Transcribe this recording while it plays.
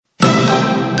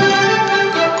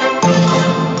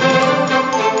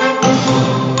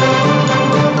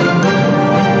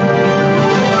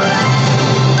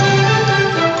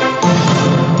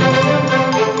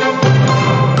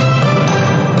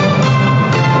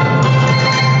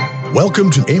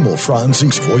Welcome to Emil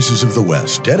Franzing's Voices of the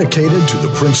West, dedicated to the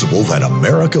principle that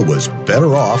America was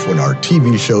better off when our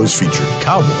TV shows featured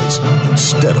cowboys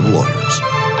instead of lawyers.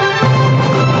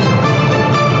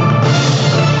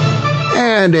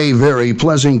 And a very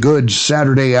pleasant, good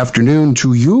Saturday afternoon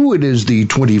to you. It is the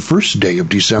 21st day of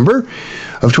December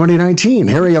of 2019.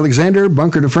 Harry Alexander,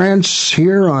 Bunker de France,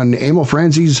 here on Emil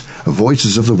Franzi's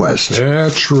Voices of the West.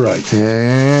 That's right.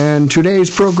 And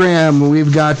today's program,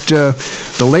 we've got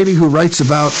the lady who writes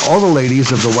about all the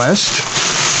ladies of the West.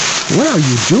 What are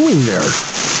you doing there?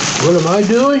 What am I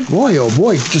doing? Boy, oh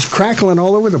boy, just crackling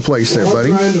all over the place there,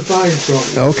 buddy. I'm trying to find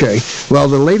something. Okay. Well,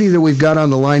 the lady that we've got on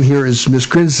the line here is Miss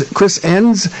Chris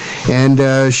Enss,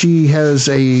 and she has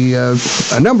a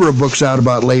number of books out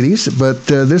about ladies, but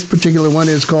this particular one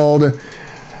is called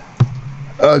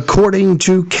According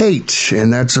to Kate,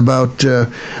 and that's about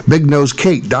Big Nose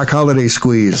Kate, Doc Holliday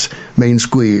squeeze, main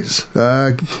squeeze.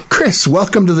 Chris,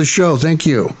 welcome to the show. Thank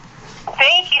you.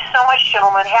 Thank you so much,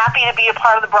 gentlemen. Happy to be a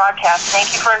part of the broadcast.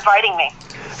 Thank you for inviting me.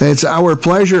 It's our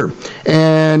pleasure.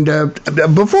 And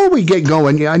before we get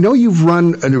going, I know you've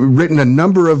written a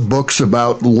number of books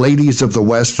about ladies of the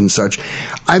West and such.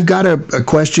 I've got a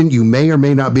question. You may or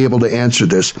may not be able to answer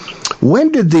this.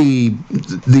 When did the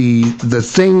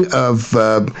thing of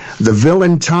the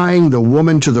villain tying the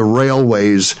woman to the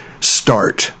railways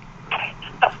start?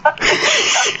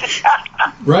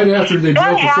 Right after they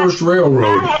built the first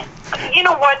railroad. You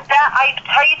know what? I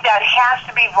tell you, that has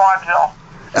to be vaudeville.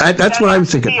 That's what I'm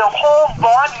thinking. The whole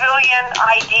vaudevillian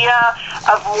idea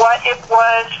of what it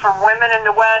was for women in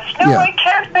the West. No, I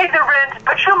can't pay the rent,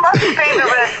 but you must pay the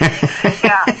rent.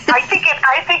 Yeah, I think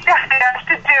that has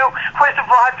to do with the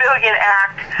vaudevillian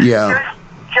act. Yeah.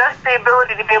 Just the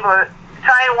ability to be able to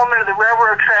tie a woman to the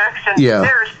railroad tracks, and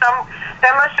there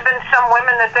must have been some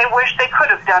women that they wish they could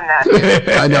have done that.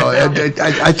 I know.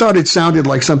 I thought it sounded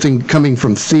like something coming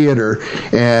from theater,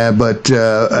 but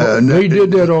they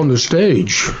did that on the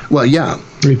stage. Well, yeah.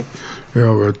 But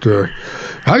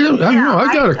I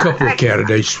got a couple of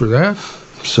candidates for that.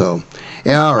 So,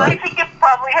 yeah, all right. I think it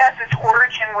probably has its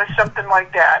origin with something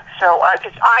like that. So,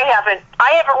 because I haven't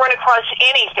run across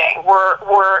anything where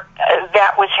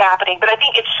that was happening, but I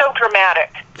think it's so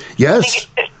dramatic. Yes.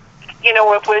 It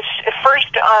was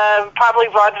first probably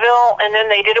vaudeville, and then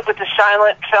they did it with the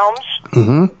silent films.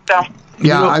 Mm-hmm. So.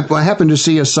 Yeah, I happened to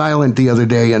see a silent the other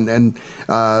day, and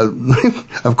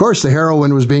of course the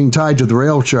heroine was being tied to the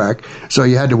rail track, so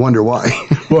you had to wonder why.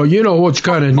 Well, you know what's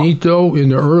kind of neat, though, in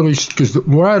the early, because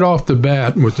right off the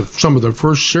bat, with some of the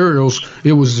first serials,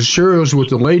 it was the serials with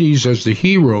the ladies as the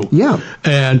hero. Yeah.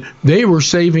 And they were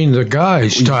saving the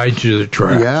guys tied to the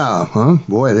track. Yeah, huh?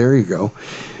 Boy, there you go.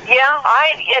 Yeah,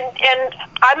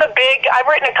 I've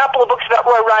written a couple of books about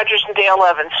Roy Rogers and Dale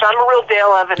Evans, so I'm a real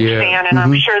Dale Evans fan, and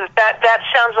I'm sure that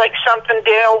sounds like something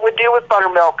Dale would do with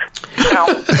buttermilk.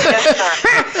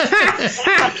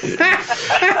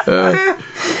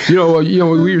 So,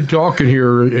 we were talking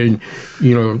here, and,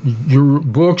 your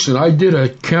books, and I did a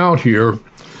count here,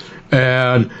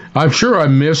 and I'm sure I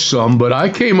missed some, but I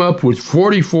came up with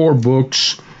 44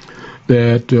 books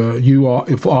that you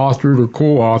authored or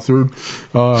co-authored,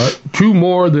 2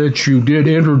 more that you did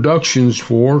introductions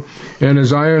for, and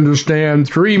as I understand,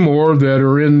 3 more that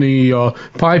are in the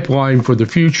pipeline for the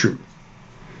future.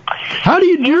 How do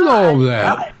you do all of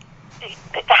that?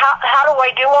 How do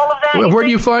I do all of that? Well, where do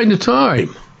you find the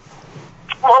time?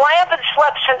 Well, I haven't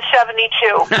slept since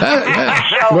 72.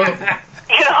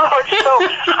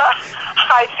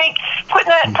 I think putting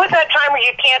that time where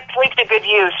you can't sleep to good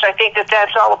use. I think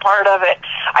that's all a part of it.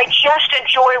 I just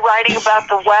enjoy writing about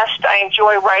the West. I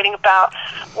enjoy writing about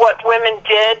what women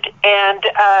did and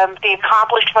the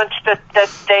accomplishments that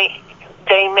they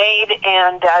made,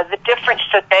 and the difference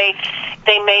that they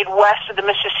made west of the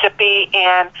Mississippi.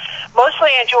 And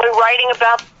mostly I enjoy writing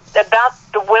about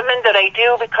the women that I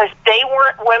do, because they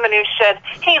weren't women who said,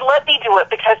 hey, let me do it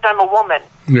because I'm a woman.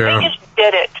 Yeah. They just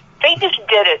did it.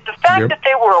 The fact that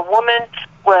they were a woman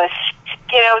was,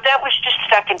 that was just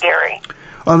secondary.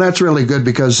 Well, that's really good,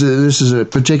 because this is a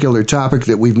particular topic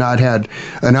that we've not had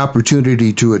an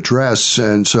opportunity to address,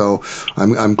 and so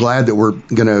I'm glad that we're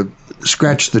going to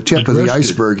scratch the tip of the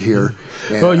iceberg here.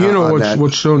 Well,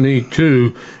 what's so neat,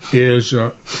 too, is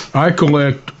I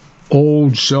collect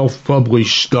old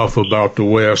self-published stuff about the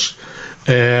West,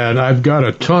 and I've got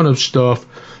a ton of stuff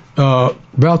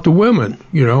about the women,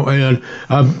 and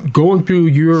I'm going through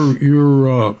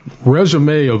your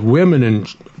resume of women and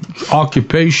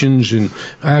occupations and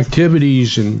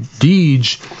activities and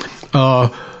deeds.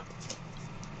 I've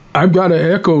got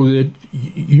to echo that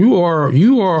you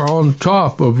are on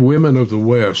top of women of the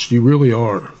West. You really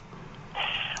are.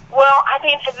 Well, I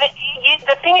mean,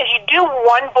 the thing is, you do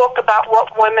one book about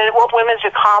what women's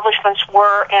accomplishments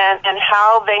were, and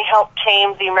how they helped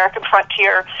tame the American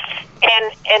frontier,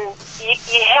 and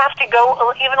you have to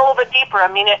go even a little bit deeper. I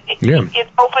mean, it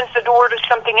opens the door to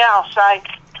something else. I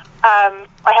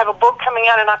have a book coming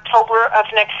out in October of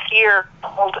next year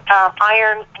called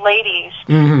Iron Ladies,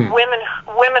 women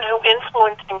who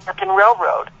influenced the American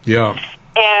Railroad. Yeah.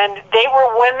 And they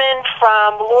were women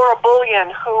from Laura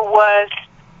Bullion, who was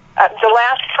the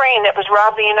last train that was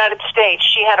robbed in the United States.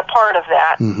 She had a part of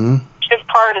that. She took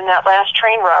part in that last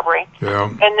train robbery. Yeah.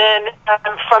 And then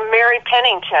from Mary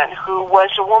Pennington, who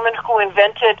was a woman who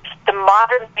invented the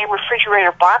modern-day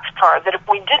refrigerator boxcar that if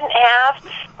we didn't have,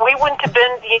 the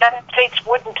United States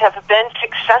wouldn't have been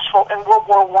successful in World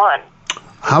War I.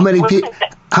 How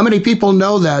many people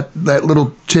know that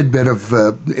little tidbit of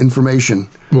information?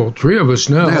 Well, 3 of us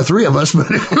know. Yeah, 3 of us, but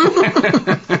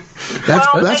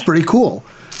that's pretty cool.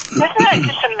 Isn't that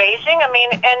just amazing? I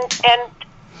mean, and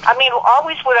I mean,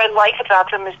 always what I like about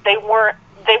them is they weren't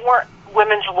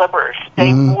women's libbers.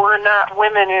 They were not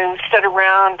women who stood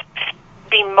around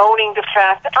bemoaning the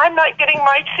fact that I'm not getting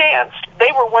my chance.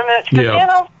 They were women that said,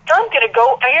 I'm going to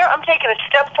go here. I'm taking a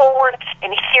step forward,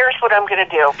 and here's what I'm going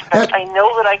to do. Because I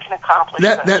know that I can accomplish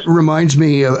this. That reminds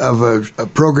me of a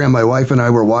program my wife and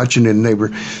I were watching, and they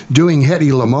were doing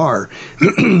Hedy Lamarr,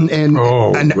 and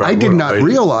I did not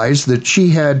realize that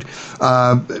she had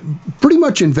pretty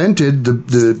much invented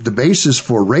the basis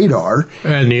for radar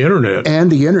and the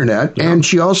internet. Yeah. And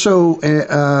she also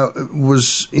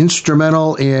was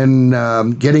instrumental in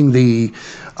getting the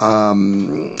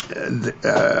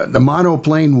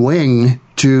monoplane wing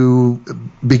to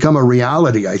become a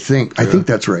reality. I think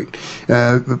that's right.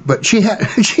 But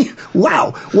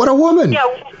wow, what a woman! Yeah,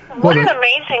 what an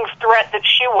amazing threat that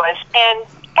she was, and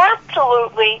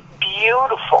absolutely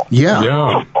beautiful. Yeah,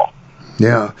 beautiful.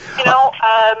 Yeah. You know,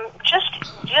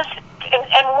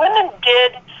 and women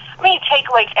did. I mean, you take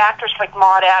like actors like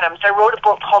Maude Adams. I wrote a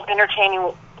book called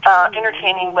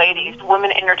Entertaining Ladies,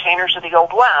 Women Entertainers of the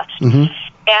Old West.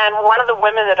 And one of the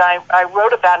women that I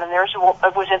wrote about, and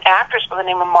was an actress by the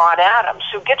name of Maude Adams,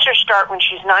 who gets her start when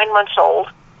she's 9 months old,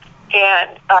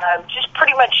 and just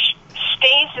pretty much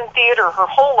stays in theater her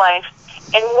whole life.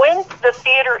 And when the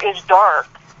theater is dark,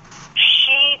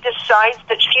 she decides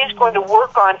that she is going to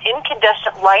work on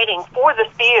incandescent lighting for the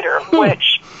theater,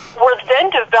 which were then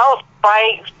developed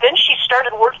then she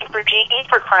started working for GE,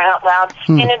 for crying out loud,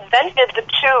 and invented the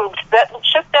tubes that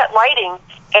took that lighting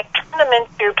and turned them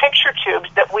into picture tubes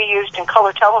that we used in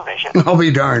color television. I'll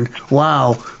be darned.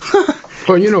 Wow.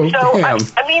 Well, you know,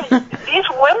 I mean, these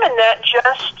women that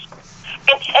just,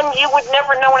 and you would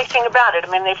never know anything about it.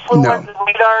 I mean, they flew under the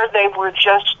radar. They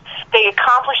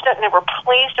accomplished it, and they were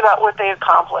pleased about what they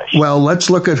accomplished. Well, let's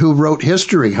look at who wrote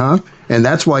history, huh? And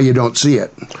that's why you don't see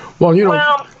it. Well, you know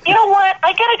what?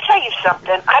 I got to tell you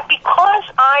something.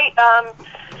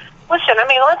 Listen, I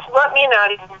mean, let me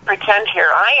not even pretend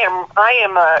here. I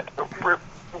am a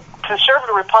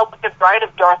conservative Republican bride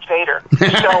of Darth Vader. So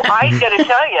I got to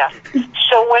tell you.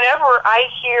 So whenever I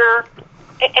hear,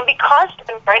 and because I've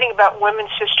been writing about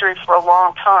women's history for a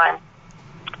long time,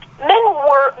 men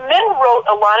wrote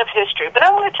a lot of history. But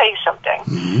I want to tell you something.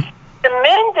 The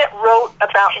men that wrote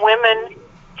about women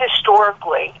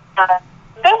historically,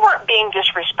 they weren't being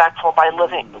disrespectful by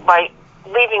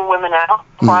leaving women out,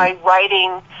 by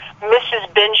writing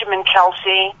Mrs. Benjamin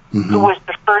Kelsey, who was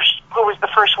the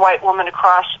first white woman to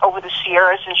cross over the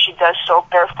Sierras, and she does so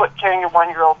barefoot, carrying a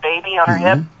 1-year-old baby on her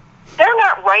hip. They're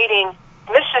not writing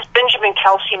Mrs. Benjamin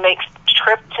Kelsey makes the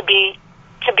trip to be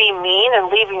mean and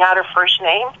leaving out her first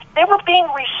name. They were being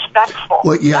respectful.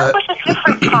 Well, yeah. That was a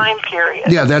different time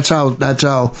period. Yeah, that's how the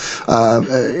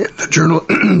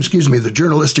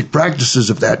journalistic practices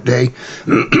of that day.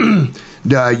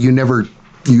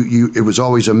 It was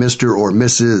always a Mr. or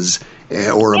Mrs.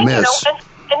 or a Miss.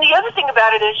 And the other thing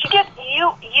about it is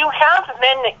you have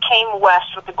men that came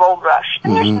west with the gold rush,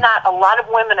 and there's not a lot of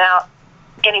women out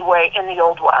anyway in the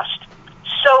Old West.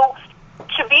 So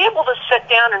to be able to sit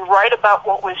down and write about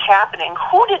what was happening,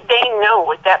 who did they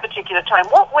know at that particular time?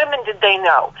 What women did they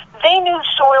know? They knew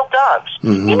soiled doves.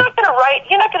 You're not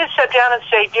going to sit down and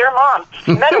say, "Dear Mom,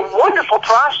 met a wonderful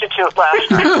prostitute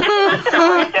last night." You're not going to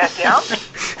write that down.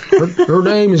 Her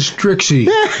name is Trixie.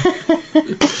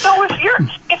 So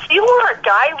if you were a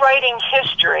guy writing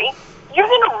history, you're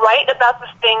going to write about the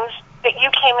things that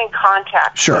you came in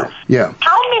contact with. Sure, yeah.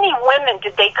 How many women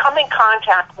did they come in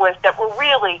contact with that were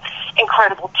really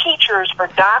incredible teachers or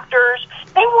doctors?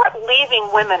 They weren't leaving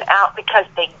women out because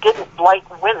they didn't like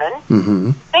women.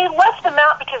 They left them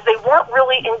out because they weren't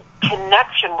really in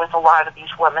connection with a lot of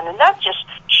these women, and that just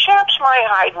chaps my my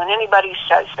hide when anybody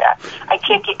says that. I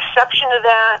take exception to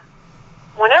that.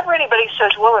 Whenever anybody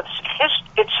says, well, it's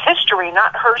history,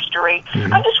 not herstory,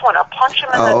 I just want to punch them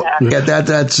in the neck. Yeah,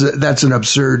 that's an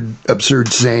absurd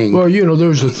saying. Well,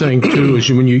 there's a thing, too,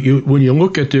 is when you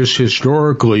look at this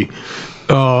historically,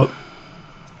 the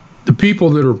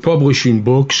people that are publishing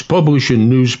books, publishing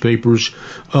newspapers,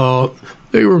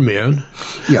 they were men.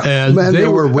 Yeah, and they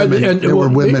were women. There were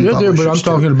women publishers, but I'm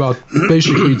talking about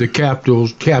basically the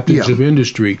captains of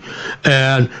industry.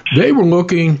 And they were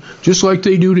looking, just like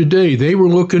they do today, they were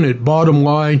looking at bottom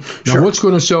line. Now, what's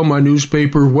going to sell my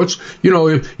newspaper?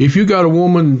 If you got a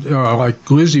woman like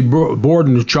Lizzie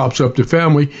Borden who chops up the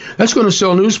family, that's going to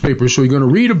sell newspapers, so you're going to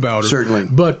read about it. Certainly.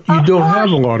 But you don't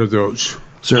have a lot of those.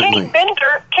 Certainly.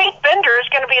 Kate Bender is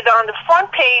going to be on the front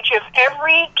page of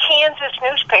every Kansas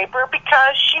newspaper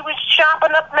because she was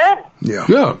chopping up men. Yeah.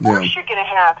 Of course you're going to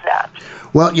have that.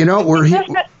 Well, we're so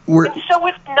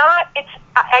it's not.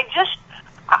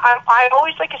 I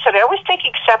always, like I said, I always take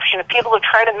exception to people who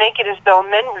try to make it as though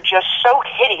men were just so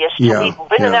hideous to leave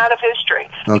in and out of history.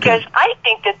 Okay. Because I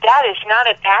think that is not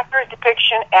an accurate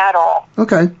depiction at all.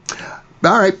 Okay.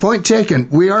 All right, point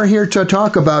taken. We are here to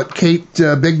talk about Kate,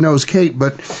 Big Nose Kate,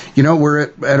 but, we're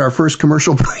at our first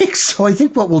commercial break, so I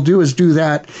think what we'll do is do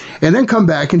that and then come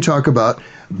back and talk about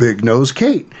Big Nose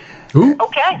Kate. Who?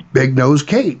 Okay. Big Nose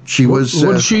Kate. What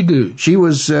did she do? She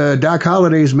was Doc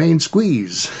Holliday's main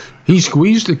squeeze. He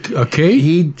squeezed a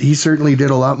Kate? He certainly did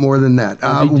a lot more than that.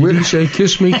 Did he say,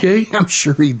 "Kiss me, Kate"? I'm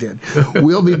sure he did.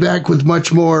 We'll be back with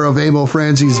much more of Emil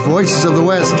Franzi's Voices of the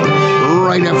West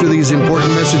right after these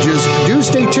important messages. Do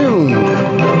stay tuned.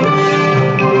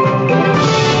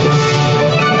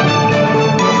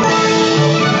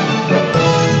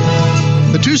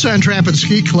 The Tucson Trap and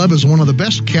Skeet Club is one of the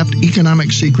best-kept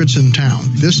economic secrets in town.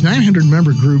 This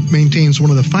 900-member group maintains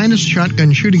one of the finest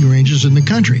shotgun shooting ranges in the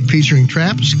country, featuring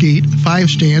trap, skeet,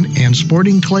 five-stand, and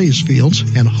sporting clays fields,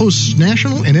 and hosts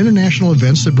national and international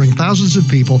events that bring thousands of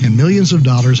people and millions of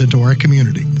dollars into our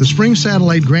community. The Spring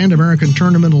Satellite Grand American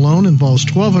Tournament alone involves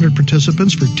 1,200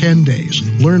 participants for 10 days.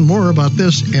 Learn more about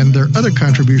this and their other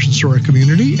contributions to our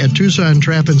community at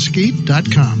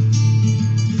TucsonTrapAndSkeet.com.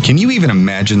 Can you even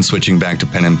imagine switching back to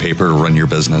pen and paper to run your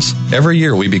business? Every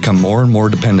year, we become more and more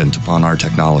dependent upon our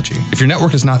technology. If your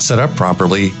network is not set up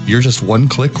properly, you're just one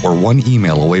click or one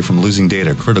email away from losing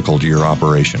data critical to your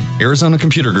operation. Arizona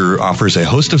Computer Guru offers a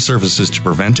host of services to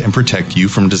prevent and protect you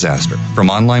from disaster.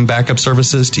 From online backup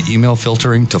services to email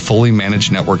filtering to fully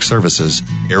managed network services,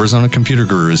 Arizona Computer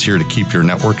Guru is here to keep your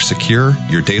network secure,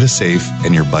 your data safe,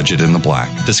 and your budget in the black.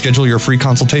 To schedule your free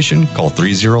consultation, call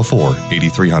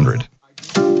 304-8300.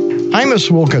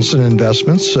 Imus Wilkinson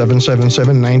Investments,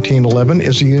 777-1911,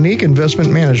 is a unique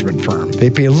investment management firm. They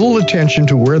pay little attention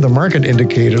to where the market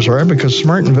indicators are because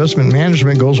smart investment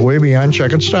management goes way beyond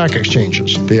checkered stock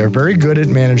exchanges. They are very good at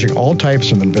managing all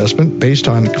types of investment based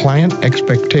on client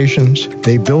expectations.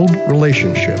 They build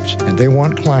relationships, and they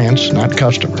want clients, not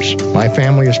customers. My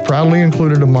family is proudly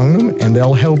included among them, and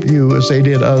they'll help you, as they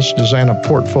did us, design a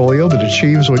portfolio that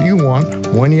achieves what you want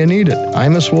when you need it.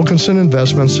 Imus Wilkinson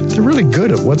Investments, they're really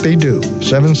good at what they do.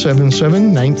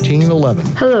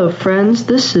 777-1911. Hello, friends.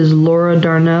 This is Laura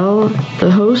Darnell,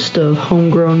 the host of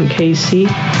Homegrown KC,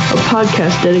 a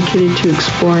podcast dedicated to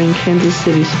exploring Kansas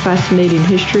City's fascinating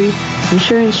history and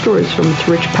sharing stories from its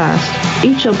rich past.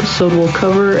 Each episode will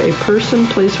cover a person,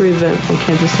 place, or event from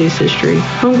Kansas City's history.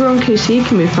 Homegrown KC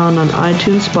can be found on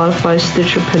iTunes, Spotify,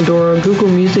 Stitcher, Pandora, Google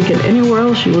Music, and anywhere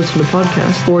else you listen to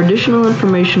podcasts. For additional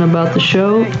information about the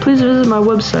show, please visit my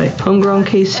website,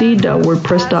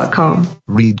 homegrownkc.wordpress.com.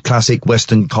 Read classic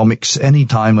Western comics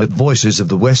anytime at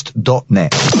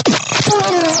voicesofthewest.net.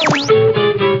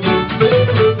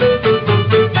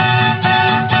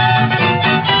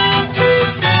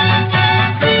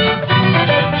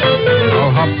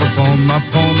 I'll hop upon my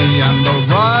pony and I'll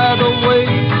ride away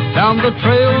down the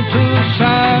trail to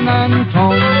San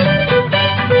Antone.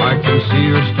 I can see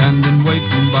her standing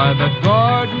waiting by that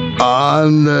garden.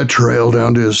 On the trail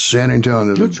down to San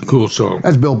Antonio. That's a cool song.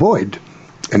 That's Bill Boyd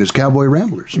and his Cowboy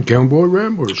Ramblers. Cowboy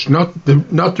Ramblers, not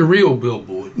the real Bill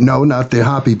Boyd. No, not the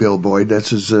hoppy Bill Boyd.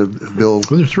 That's his Bill.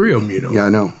 Well, there's three of them, you know. Yeah, I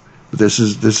know. But this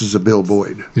is a Bill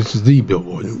Boyd. This is the Bill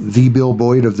Boyd. The Bill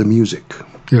Boyd of the music.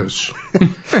 Yes.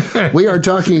 We are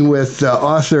talking with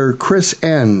author Chris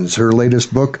Enss, her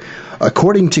latest book,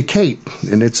 According to Kate,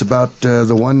 and it's about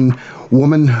the one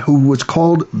woman who was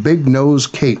called Big Nose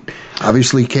Kate.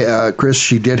 Obviously, Chris,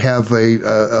 she did have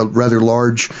a rather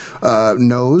large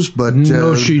nose, but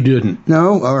no, she didn't.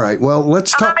 No, all right. Well,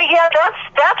 let's talk. Yeah,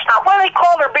 that's not what why they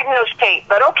called her Big Nose Kate,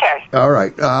 but okay. All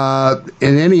right.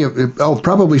 In any of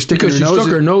probably sticking because her nose. She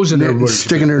stuck her nose in everybody.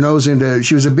 Sticking her nose into.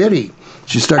 She was a biddy.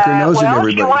 She stuck her nose in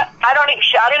everybody.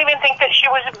 I don't even think that she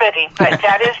was a biddy, but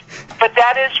that is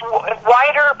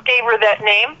Wyatt Earp gave her that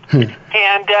name,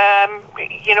 and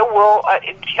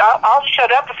I'll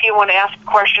shut up if you want to ask a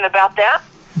question about that.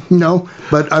 No,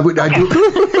 but I do.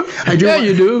 Yeah,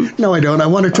 you do. No, I don't. I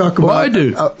want to talk about. Well, I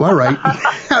do. All right.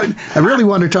 I really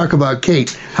want to talk about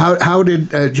Kate. How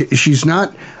did she's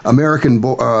not American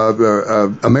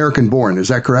born? Is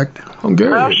that correct?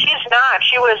 Hungarian. No, she's not.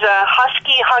 She was a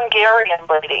husky Hungarian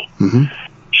lady. Mm-hmm.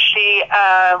 She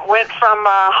went from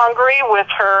Hungary with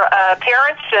her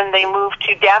parents, and they moved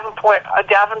to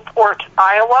Davenport,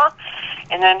 Iowa.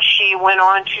 And then she went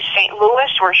on to St.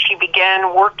 Louis, where she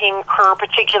began working her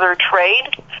particular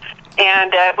trade.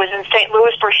 And it was in St.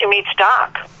 Louis where she meets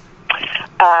Doc.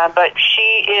 But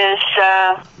she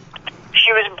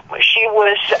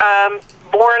was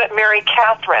born Mary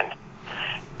Catherine,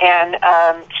 and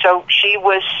so she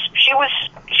was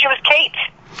Kate.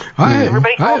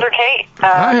 Everybody called her Kate.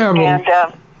 I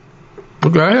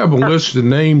have a list of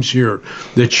names here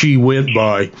that she went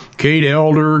by. Kate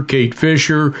Elder, Kate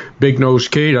Fisher, Big Nose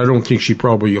Kate. I don't think she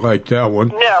probably liked that one.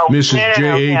 No. Mrs.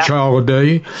 J.H.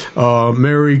 Holiday,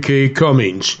 Mary Kay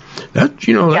Cummings. That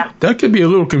could be a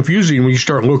little confusing when you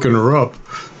start looking her up.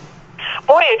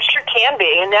 Boy, it sure can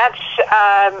be, and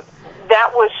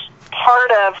that was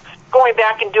part of going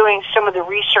back and doing some of the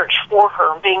research for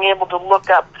her, being able to look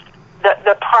up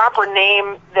the proper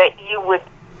name that you would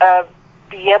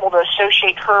be able to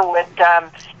associate her with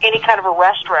any kind of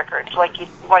arrest records, like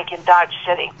in Dodge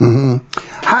City. Mm-hmm.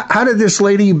 How did this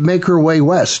lady make her way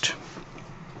west?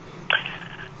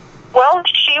 Well,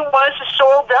 she was a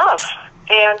soiled dove,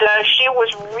 and she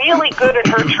was really good at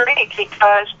her trade,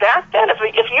 because back then,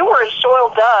 if you were a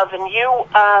soiled dove and you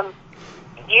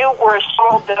were a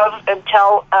soiled dove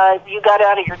until you got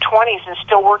out of your 20s and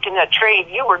still working that trade,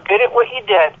 you were good at what you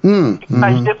did,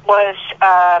 because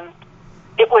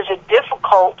it was a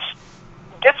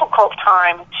difficult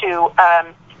time to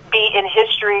be in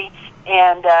history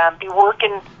and be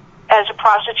working as a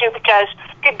prostitute, because,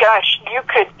 good gosh, you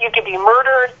could be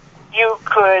murdered, you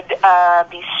could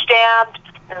be stabbed.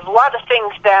 There's a lot of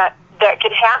things that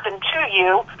could happen to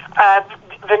you.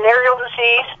 Venereal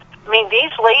disease. I mean,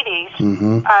 these ladies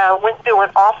went through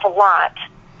an awful lot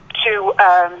to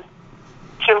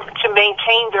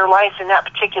maintain their life in that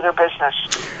particular business.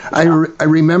 I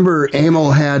remember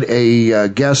Emil had a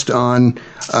guest on,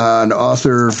 an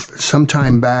author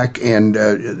sometime back, and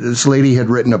this lady had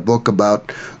written a book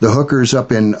about the hookers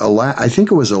up in I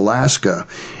think it was Alaska,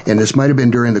 and this might have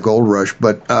been during the gold rush,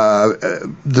 but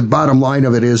the bottom line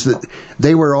of it is that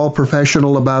they were all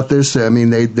professional about this. I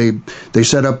mean, they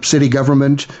set up city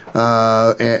government,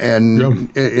 and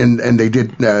they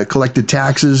did collected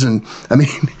taxes, and I mean,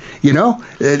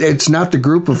 it's not the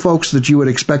group of folks that you would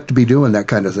expect to be doing that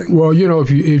kind of thing. Well,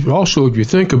 if you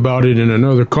think about it in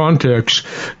another context,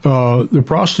 the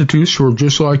prostitutes were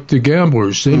just like the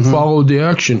gamblers. They followed the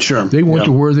action. Sure. They went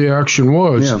to where the action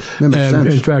was. Yeah, that makes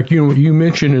sense. In fact, you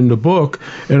mentioned in the book,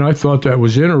 and I thought that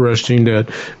was interesting, that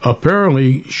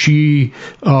apparently she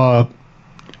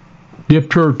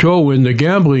dipped her toe in the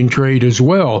gambling trade as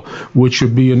well, which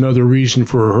would be another reason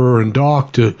for her and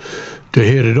Doc to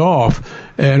hit it off.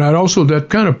 And that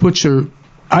kind of puts her,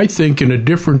 I think, in a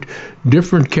different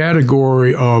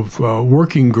category of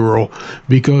working girl,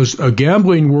 because a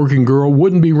gambling working girl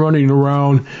wouldn't be running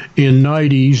around in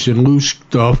nighties and loose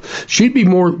stuff. She'd be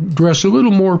dressed a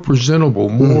little more presentable,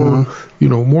 more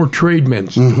more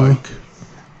tradesman's like.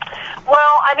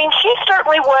 Well, I mean, she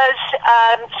certainly was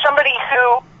somebody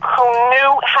who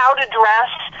knew how to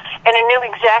dress and knew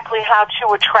exactly how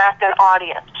to attract an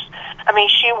audience. I mean,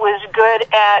 she was good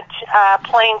at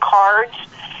playing cards,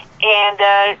 and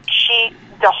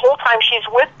the whole time she's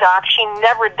with Doc, she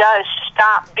never does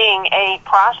stop being a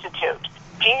prostitute.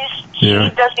 She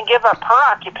doesn't give up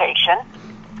her occupation.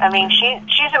 I mean,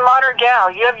 she's a modern gal.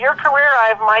 You have your career, I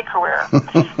have my career.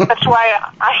 That's why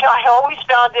I always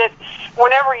found it,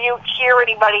 whenever you hear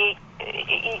anybody,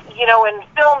 in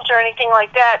films or anything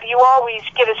like that, you always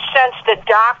get a sense that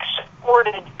Doc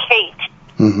supported Kate.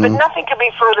 But nothing could be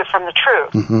further from the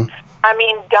truth. I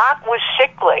mean, Doc was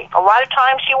sickly. A lot of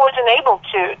times he wasn't able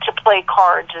to play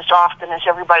cards as often as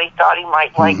everybody thought he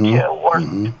might like to, or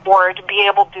to be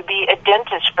able to be a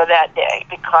dentist for that day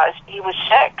because he was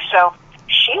sick. So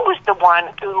she was the one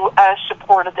who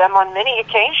supported them on many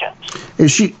occasions.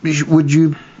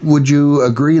 Would you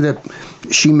agree that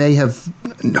she may have,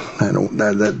 I don't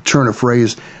know, that turn of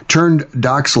phrase, turned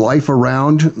Doc's life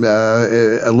around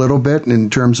a little bit in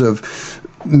terms of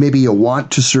maybe a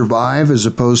want to survive as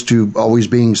opposed to always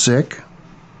being sick?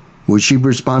 Was she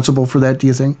responsible for that, do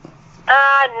you think?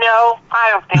 No,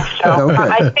 I don't think so. Okay.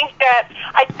 I think that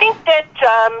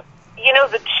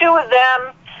the two of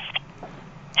them.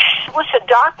 Listen,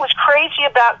 Doc was crazy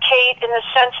about Kate in the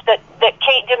sense that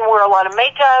Kate didn't wear a lot of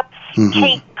makeup. Mm-hmm.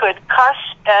 Kate could cuss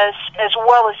as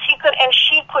well as he could, and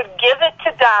she could give it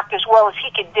to Doc as well as he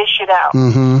could dish it out.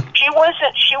 Mm-hmm. She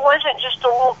wasn't just a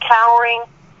little cowering,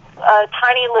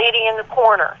 tiny lady in the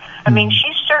corner. I mean,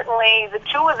 she certainly, the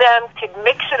two of them could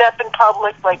mix it up in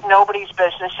public like nobody's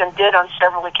business, and did on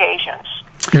several occasions.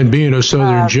 And being a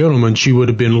Southern gentleman, she would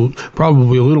have been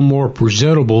probably a little more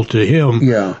presentable to him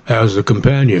as a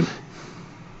companion.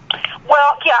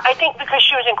 Well, yeah, I think because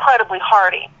she was incredibly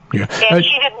hardy. Yeah. And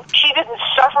she didn't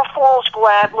suffer fools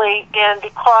gladly, and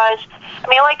because,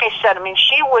 like I said,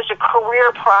 she was a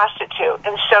career prostitute,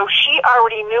 and so she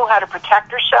already knew how to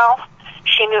protect herself.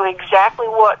 She knew exactly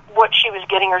what she was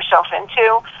getting herself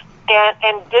into,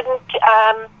 and didn't,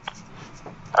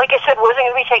 like I said,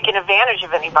 wasn't going to be taking advantage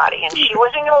of anybody, and she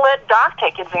wasn't going to let Doc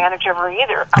take advantage of her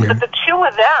either. But the two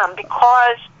of them,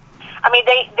 because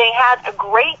they had a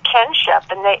great kinship,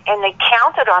 and they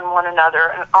counted on one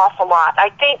another an awful lot. I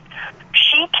think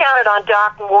she counted on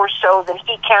Doc more so than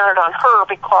he counted on her,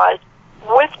 because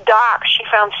with Doc, she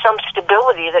found some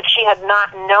stability that she had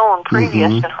not known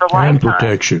previous in her lifetime. And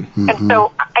protection. Mm-hmm. And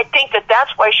so I think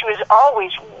that's why she was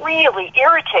always really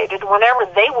irritated whenever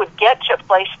they would get to a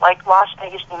place like Las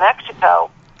Vegas, New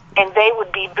Mexico, and they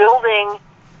would be building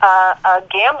a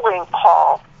gambling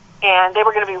hall, and they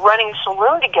were going to be running a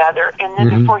saloon together, and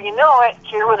then before you know it,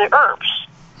 here were the Earps.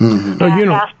 Mm-hmm.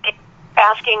 And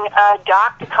asking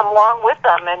Doc to come along with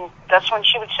them, and that's when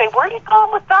she would say, "Where are you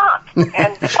going with Doc?"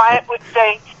 And Wyatt would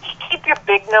say, "Keep your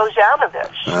big nose out of this."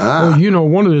 Well,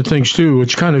 one of the things, too,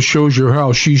 which kind of shows you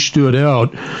how she stood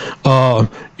out,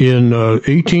 in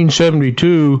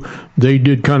 1872, they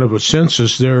did kind of a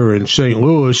census there in St.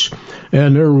 Louis,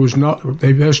 and there was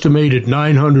they've estimated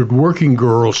 900 working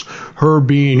girls, her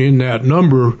being in that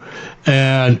number,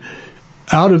 and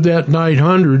out of that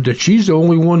 900, that she's the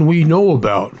only one we know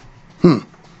about.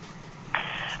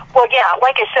 Well, yeah,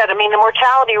 like I said, the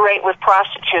mortality rate with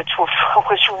prostitutes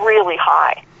was really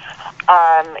high.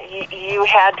 You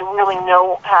had to really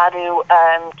know how to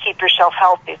keep yourself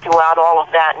healthy throughout all of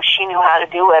that, and she knew how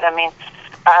to do it.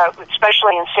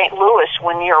 Especially in St. Louis,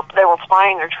 when they were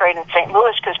plying their trade in St.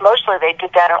 Louis, because mostly they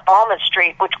did that on Almond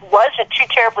Street, which wasn't too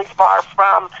terribly far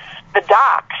from the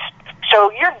docks. So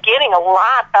you're getting a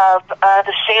lot of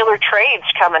the sailor trades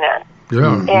coming in.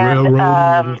 Yeah, and,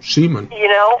 railroad seamen.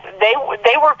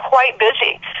 They were quite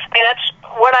busy. That's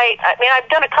what I've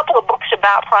done a couple of books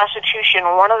about prostitution.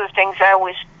 One of the things I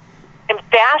always am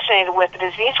fascinated with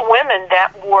is these women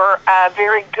that were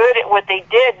very good at what they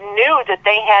did knew that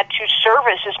they had to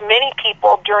service as many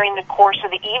people during the course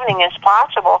of the evening as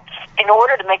possible in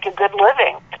order to make a good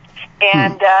living.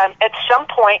 And at some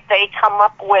point, they come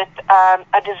up with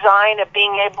a design of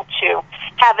being able to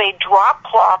have a drop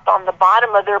cloth on the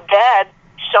bottom of their bed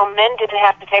so men didn't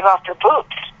have to take off their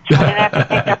boots. So they didn't have to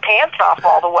take their pants off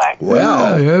all the way.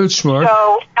 Wow, yeah, that's smart.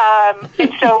 So,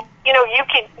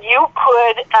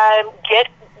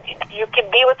 you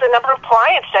could be with a number of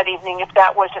clients that evening if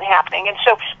that wasn't happening. And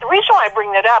so the reason why I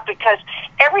bring that up, because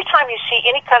every time you see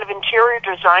any kind of interior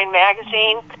design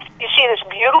magazine, you see this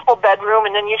beautiful bedroom,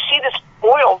 and then you see this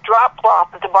oil drop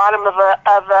cloth at the bottom of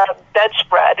a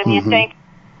bedspread, and you think,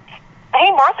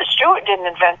 hey, Martha Stewart didn't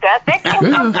invent that. That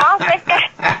came from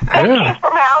came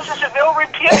from houses of ill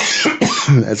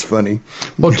repute. That's funny.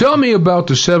 Well, tell me about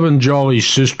the Seven Jolly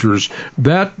Sisters.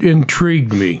 That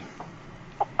intrigued me.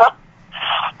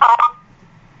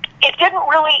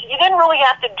 You didn't really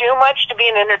have to do much to be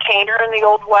an entertainer in the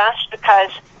Old West,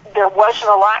 because there wasn't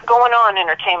a lot going on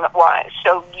entertainment-wise.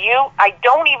 So I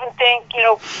don't even think,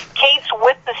 Kate's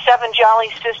with the Seven Jolly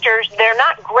Sisters. They're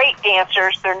not great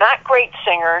dancers. They're not great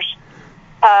singers.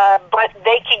 But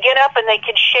they could get up and they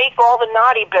could shake all the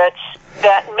naughty bits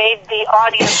that made the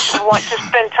audience want to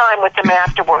spend time with them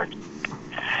afterwards.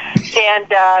 And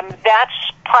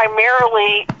that's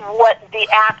primarily what the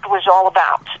act was all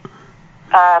about.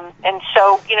 And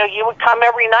so, you would come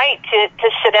every night to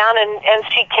sit down and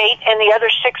see Kate and the other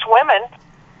 6 women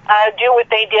do what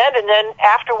they did, and then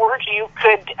afterwards you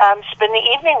could spend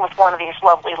the evening with one of these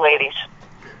lovely ladies.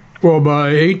 Well,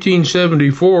 by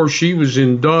 1874, she was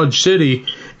in Dodge City,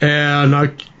 and I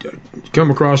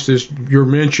come across your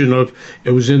mention of,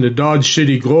 it was in the Dodge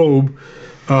City Globe,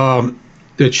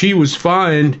 that she was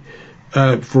fined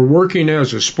for working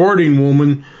as a sporting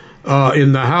woman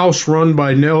in the house run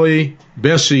by Nellie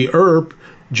Bessie Earp,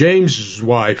 James's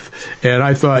wife. And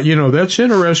I thought, that's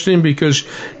interesting because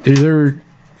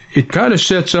it kind of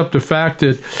sets up the fact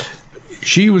that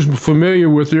she was familiar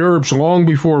with the herbs long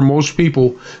before most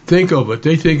people think of it.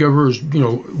 They think of her as,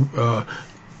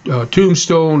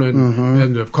 Tombstone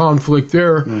and the conflict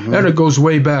there, and it goes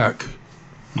way back.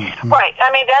 Right.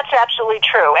 I mean, that's absolutely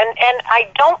true. And I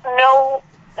don't know,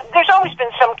 there's always been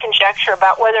some conjecture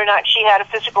about whether or not she had a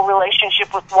physical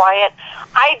relationship with Wyatt.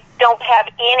 I don't have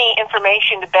any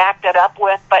information to back that up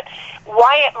with, but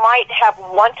Wyatt might have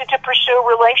wanted to pursue a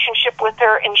relationship with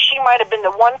her, and she might have been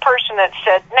the one person that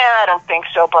said, "Nah, I don't think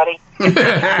so, buddy."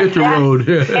 Hit the road.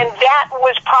 And that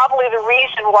was probably the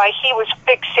reason why he was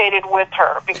fixated with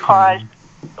her, because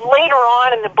later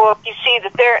on in the book, you see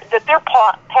that their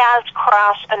paths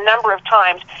cross a number of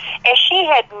times, and she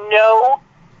had no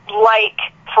like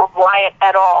for Wyatt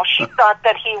at all. She thought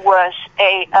that he was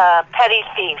a petty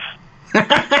thief.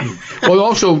 Well,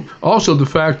 also the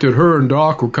fact that her and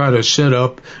Doc were kind of set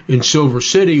up in Silver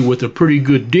City with a pretty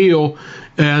good deal,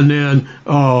 and then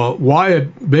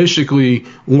Wyatt basically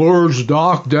lures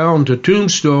Doc down to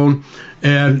Tombstone,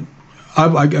 and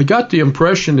I got the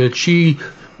impression that she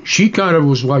kind of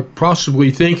was like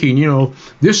possibly thinking,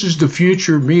 this is the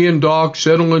future, me and Doc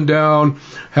settling down,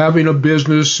 having a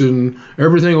business, and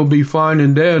everything will be fine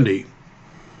and dandy.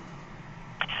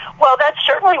 Well, that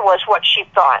certainly was what she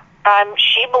thought.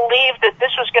 She believed that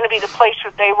this was going to be the place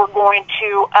where they were going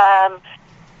to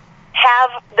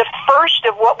have the first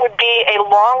of what would be a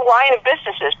long line of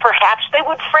businesses. Perhaps they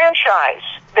would franchise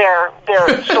their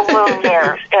saloon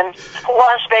there in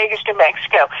Las Vegas, New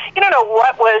Mexico. You don't know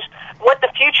what the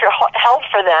future held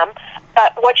for them,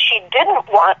 but what she didn't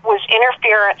want was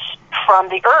interference from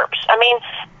the Earps. I mean,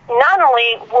 not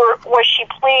only was she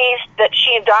pleased that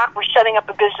she and Doc were setting up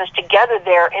a business together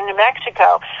there in New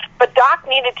Mexico, but Doc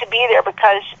needed to be there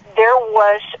because there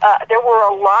were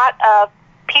a lot of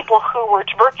people who were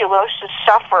tuberculosis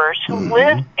sufferers who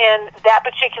lived in that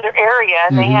particular area,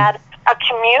 and they had a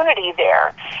community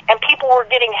there, and people were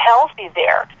getting healthy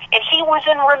there, and he was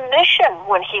in remission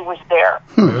when he was there.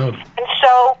 And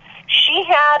so she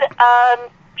had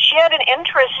an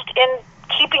interest in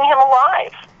keeping him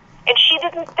alive, and she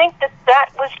didn't think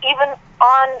that was even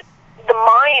on the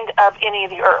mind of any of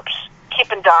the Earps,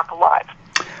 keeping Doc alive.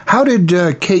 How did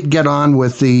Kate get on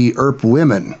with the Earp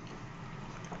women?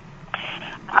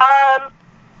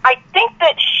 I think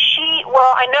that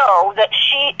I know that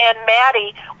she and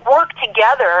Maddie worked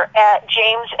together at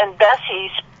James and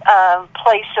Bessie's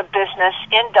place of business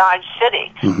in Dodge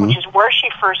City, which is where she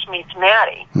first meets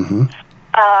Maddie. And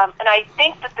I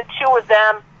think that the two of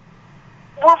them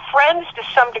were friends to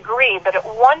some degree, but at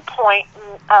one point,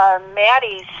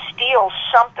 Maddie steals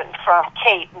something from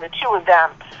Kate, and the two of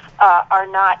them are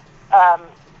not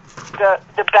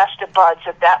the best of buds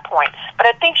at that point. But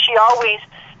I think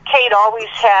Kate always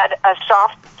had a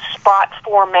soft spot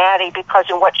for Maddie because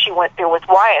of what she went through with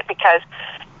Wyatt, because,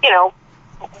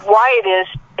 Wyatt is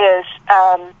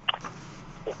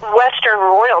Western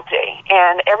royalty,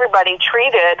 and everybody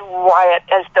treated Wyatt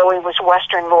as though he was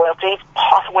Western royalty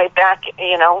all the way back,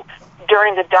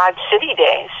 during the Dodge City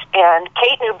days. And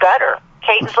Kate knew better.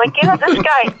 Kate was like,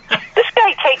 this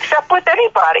guy takes up with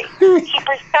anybody. He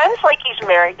pretends like he's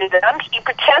married to them. He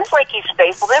pretends like he's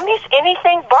faithful to them. He's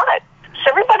anything but. So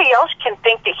everybody else can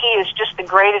think that he is just the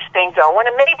greatest thing going,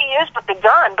 and maybe he is with the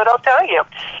gun, but I'll tell you,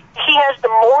 he has the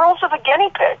morals of a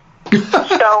guinea pig.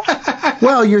 So,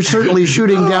 well, you're certainly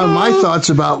shooting down my thoughts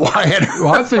about Wyatt.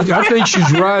 Well, I think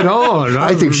she's right on.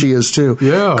 I think she is too.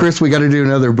 Yeah, Chris, we got to do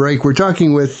another break. We're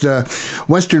talking with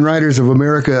Western Writers of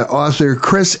America author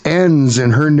Chris Enss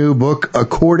and her new book,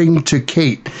 According to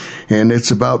Kate, and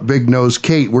it's about Big Nose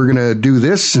Kate. We're going to do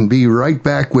this and be right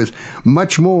back with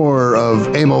much more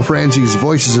of Emil Franzi's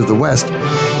Voices of the West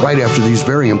right after these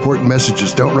very important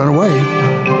messages. Don't run away.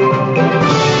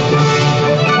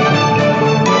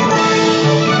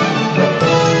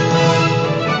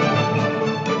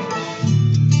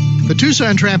 The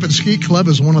Tucson Trap and Skeet Club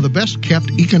is one of the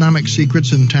best-kept economic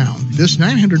secrets in town. This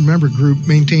 900-member group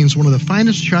maintains one of the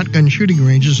finest shotgun shooting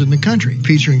ranges in the country,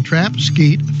 featuring trap,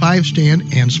 skeet,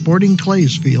 five-stand, and sporting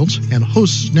clays fields, and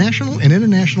hosts national and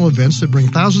international events that bring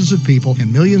thousands of people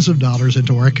and millions of dollars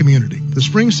into our community. The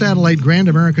Spring Satellite Grand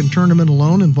American Tournament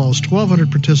alone involves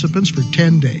 1,200 participants for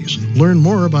 10 days. Learn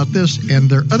more about this and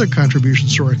their other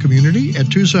contributions to our community at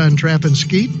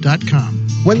TucsonTrapAndSkeet.com.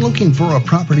 When looking for a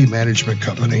property management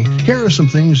company, here are some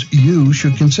things you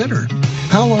should consider.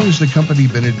 How long has the company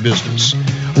been in business?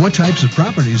 What types of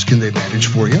properties can they manage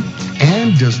for you?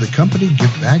 And does the company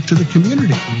give back to the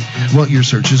community? Well, your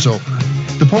search is over.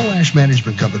 The Pole Ash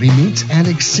Management Company meets and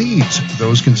exceeds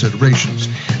those considerations.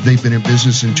 They've been in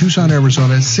business in Tucson,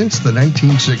 Arizona since the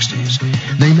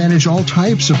 1960s. They manage all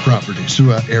types of properties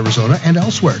throughout Arizona and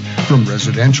elsewhere, from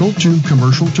residential to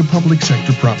commercial to public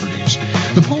sector properties.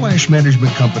 The Pole Ash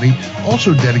Management Company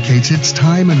also dedicates its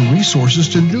time and resources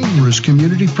to numerous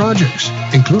community projects,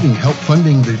 including help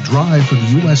funding the drive for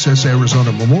the USS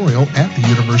Arizona Memorial at the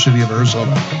University of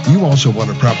Arizona. You also want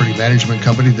a property management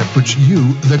company that puts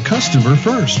you, the customer,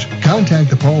 first. Contact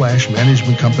the Pole Ash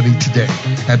Management Company today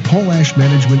at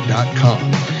poleashmanagement.com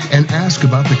and ask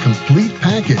about the complete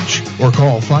package, or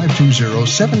call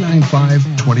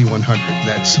 520-795-2100.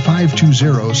 That's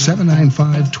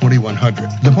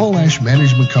 520-795-2100. The Pole Ash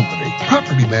Management Company.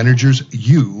 Property managers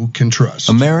you can trust.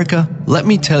 America, let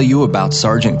me tell you about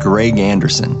Sergeant Greg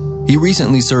Anderson. He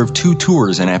recently served 2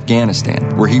 tours in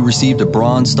Afghanistan, where he received a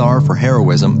Bronze Star for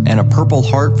heroism and a Purple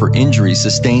Heart for injuries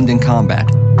sustained in combat.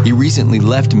 He recently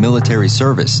left military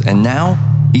service, and now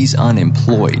he's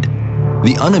unemployed.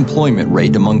 The unemployment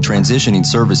rate among transitioning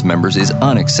service members is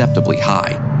unacceptably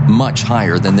high, much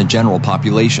higher than the general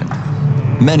population.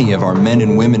 Many of our men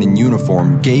and women in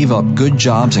uniform gave up good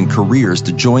jobs and careers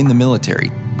to join the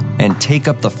military and take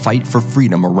up the fight for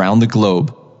freedom around the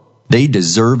globe. They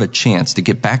deserve a chance to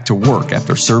get back to work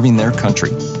after serving their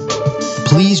country.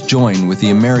 Please join with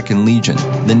the American Legion,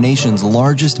 the nation's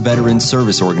largest veteran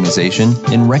service organization,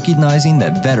 in recognizing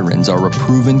that veterans are a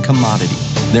proven commodity.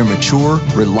 They're mature,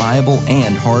 reliable,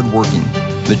 and hardworking.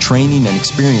 The training and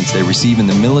experience they receive in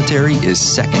the military is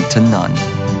second to none.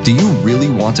 Do you really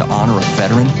want to honor a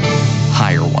veteran?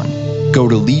 Hire one. Go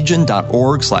to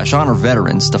legion.org/honor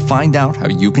veterans to find out how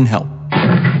you can help.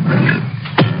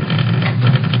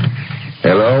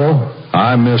 Hello,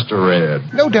 I'm Mr.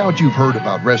 Red. No doubt you've heard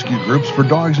about rescue groups for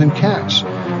dogs and cats.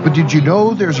 But did you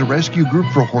know there's a rescue group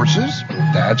for horses?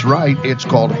 That's right, it's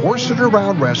called Horse It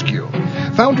Around Rescue.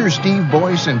 Founders Steve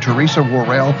Boyce and Teresa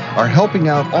Worrell are helping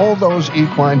out all those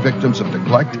equine victims of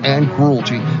neglect and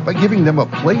cruelty by giving them a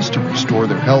place to restore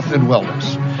their health and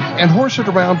wellness. And Horse It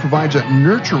Around provides a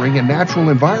nurturing and natural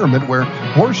environment where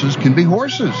horses can be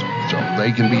horses, so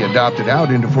they can be adopted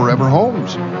out into forever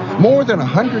homes. More than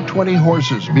 120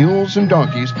 horses, mules, and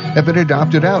donkeys have been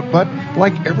adopted out, but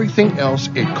like everything else,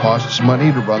 it costs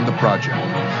money to run the project.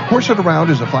 Horse It Around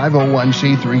is a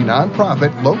 501c3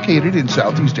 nonprofit located in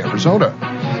southeast Arizona.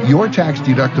 Your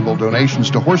tax-deductible donations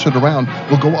to Horse It Around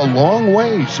will go a long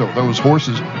way so those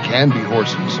horses can be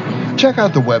horses. Check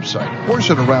out the website,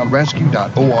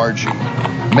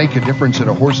 horseitaroundrescue.org. Make a difference in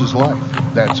a horse's life.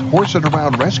 That's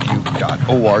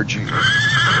horseitaroundrescue.org.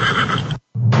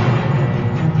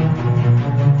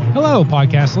 Hello,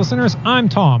 podcast listeners. I'm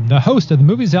Tom, the host of the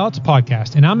Movie Zealots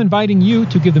podcast, and I'm inviting you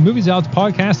to give the Movie Zealots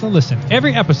podcast a listen.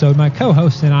 Every episode, my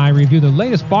co-hosts and I review the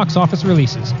latest box office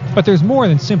releases. But there's more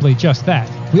than simply just that.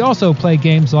 We also play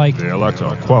games like the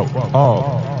Alexa quote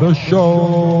of the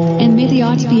show, and may the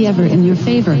odds be ever in your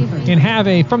favor, and have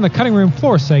a From the Cutting Room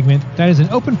Floor segment that is an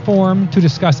open forum to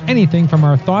discuss anything from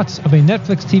our thoughts of a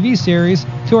Netflix TV series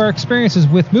to our experiences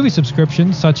with movie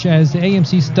subscriptions such as the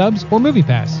AMC Stubs or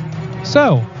MoviePass.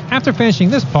 So, after finishing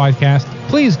this podcast,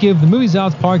 please give the Movie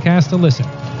Zealots podcast a listen.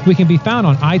 We can be found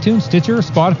on iTunes, Stitcher,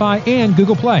 Spotify, and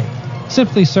Google Play.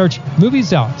 Simply search Movie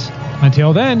Zealots.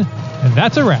 Until then,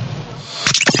 that's a wrap.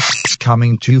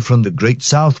 Coming to you from the great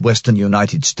southwestern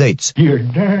United States. You're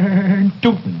darn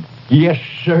tootin'. Yes,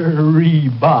 sirree,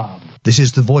 Bob. This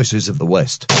is the Voices of the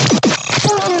West.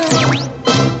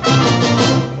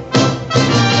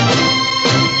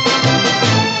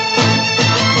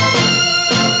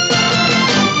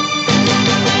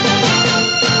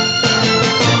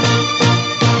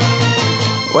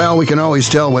 Well, we can always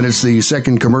tell when it's the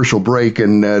second commercial break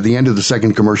and the end of the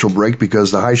second commercial break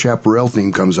because the High Chaparral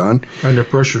theme comes on. And the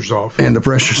pressure's off. And the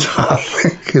pressure's off.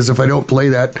 Because if I don't play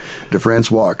that,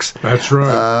 DeFrance walks. That's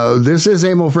right. This is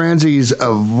Emil Franzi's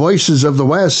Voices of the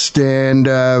West, and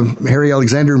Harry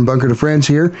Alexander and Bunker DeFrance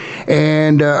here.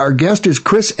 And our guest is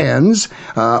Chris Enss,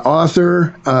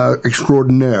 author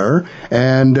extraordinaire,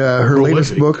 and her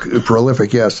latest book,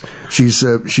 prolific, yes. She's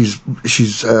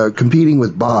competing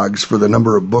with Boggs for the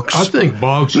number of books. I think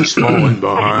Boggs is falling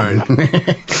behind.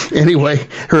 Anyway,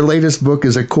 her latest book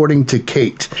is According to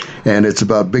Kate, and it's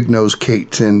about Big Nose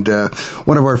Kate. And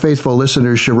one of our faithful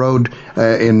listeners, Sherrod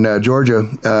in Georgia,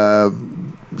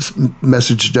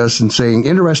 messaged us and saying,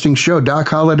 interesting show. Doc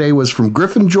Holliday was from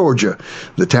Griffin, Georgia,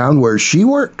 the town where she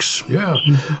works. Yeah.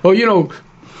 Well, you know,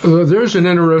 there's an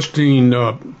interesting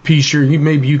piece here.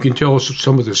 Maybe you can tell us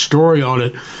some of the story on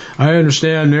it. I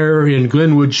understand there in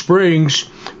Glenwood Springs,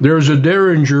 there's a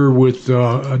Derringer with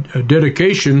a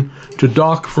dedication to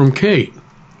Doc from Kate.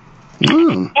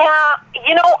 Mm. Yeah,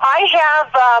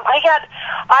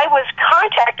 I was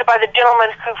contacted by the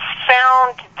gentleman who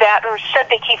found that, or said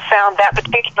that he found that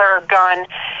particular gun,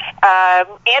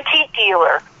 antique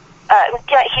dealer.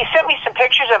 He sent me some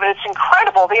pictures of it. It's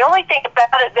incredible. The only thing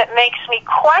about it that makes me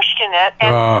question it,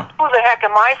 and who the heck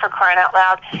am I for crying out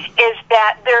loud, is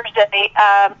that there's a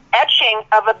etching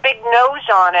of a big nose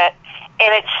on it,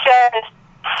 and it says,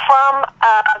 from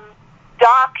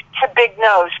Doc to Big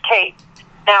Nose, Kate.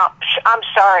 Now, I'm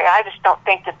sorry, I just don't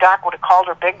think that Doc would have called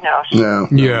her Big Nose. No.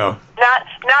 Yeah.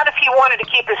 Not if he wanted to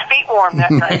keep his feet warm that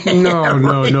night.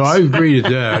 No, I agree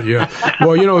with that, yeah.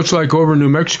 Well, it's like over in New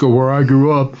Mexico where I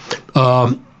grew up,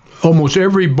 almost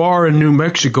every bar in New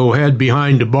Mexico had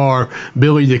behind the bar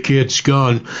Billy the Kid's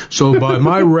gun. So by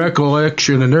my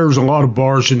recollection, and there's a lot of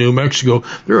bars in New Mexico,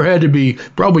 there had to be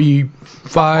probably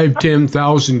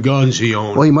 5,000-10,000 guns he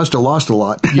owned. Well, he must have lost a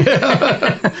lot.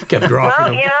 Yeah. Kept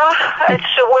dropping them. It's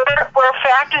where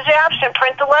fact is absent,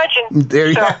 print the legend.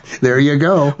 There you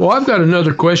go. Well, I've got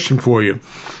another question for you.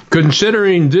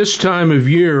 Considering this time of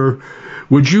year,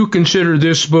 would you consider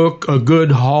this book a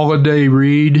good holiday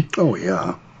read? Oh,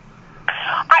 yeah.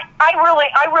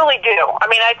 I really do. I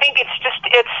mean, I think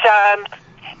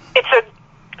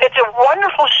it's a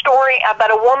wonderful story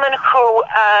about a woman who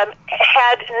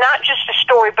had not just a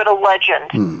story but a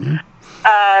legend. Mm-hmm.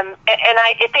 And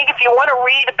I think if you want to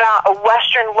read about a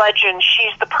Western legend,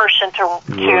 she's the person to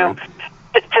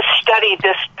study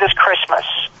this Christmas.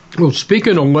 Well,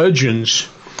 speaking of legends,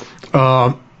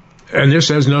 and this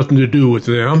has nothing to do with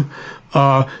them.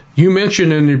 You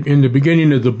mentioned in the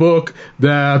beginning of the book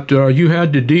that you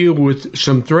had to deal with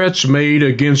some threats made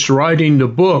against writing the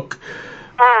book.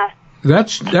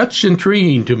 That's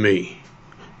intriguing to me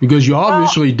because you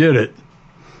obviously did it.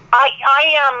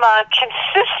 I am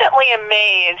consistently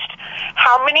amazed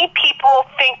how many people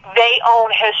think they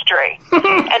own history,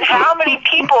 and how many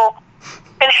people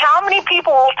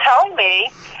will tell me,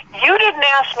 "You didn't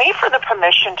ask me for the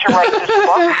permission to write this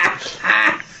book."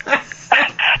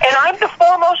 And I'm the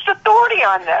foremost authority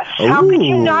on this. How could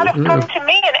you not have come to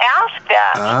me and asked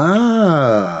that?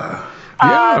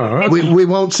 Yeah, we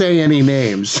won't say any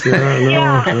names. I mean,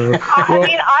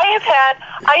 I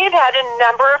have had a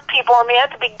number of people. I mean,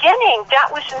 at the beginning,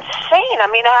 that was insane. I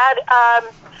mean, I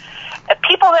had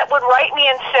people that would write me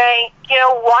and say,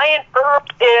 Wyatt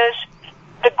Earp is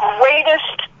the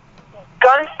greatest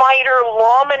gunfighter,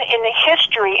 lawman in the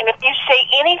history, and if you say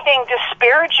anything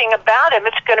disparaging about him,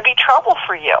 it's going to be trouble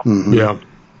for you. Mm-hmm. Yeah.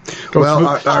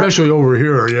 Well, especially over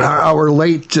here. Yeah. Our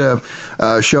late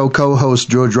show co-host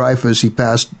Joe Dreyfus, he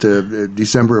passed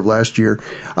December of last year.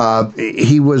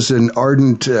 He was an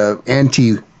ardent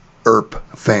anti-Earp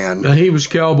fan. And he was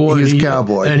cowboy. He was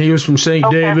cowboy, and he was from St.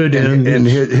 David, and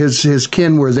his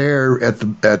kin were there at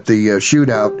the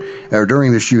shootout or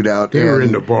during the shootout. They were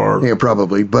in the bar, yeah,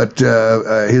 probably. But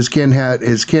his kin had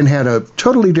a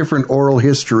totally different oral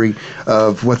history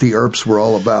of what the Earps were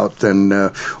all about than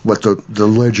what the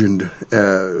legend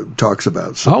talks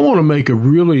about. So. I want to make a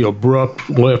really abrupt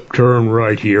left turn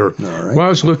right here. All right. While I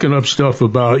was looking up stuff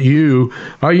about you,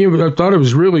 I thought it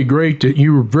was really great that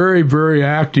you were very, very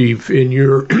active in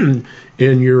your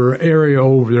area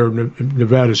over there in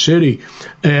Nevada City,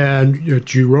 and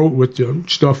that you wrote with the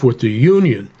stuff with the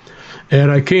union.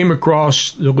 And I came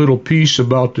across the little piece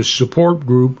about the support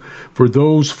group for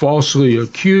those falsely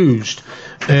accused.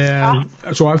 And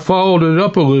so I followed it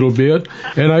up a little bit,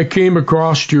 and I came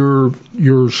across your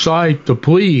site, The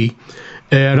Plea,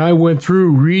 and I went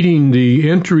through reading the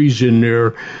entries in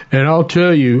there, and I'll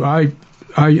tell you, I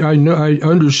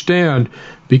understand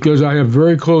because I have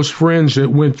very close friends that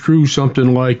went through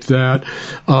something like that.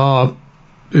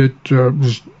 It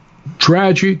was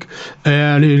tragic,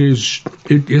 and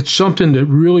it's something that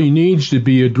really needs to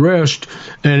be addressed.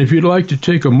 And if you'd like to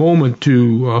take a moment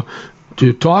to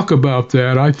talk about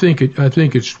that, I think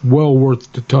it's well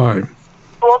worth the time.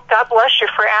 Well, God bless you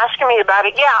for asking me about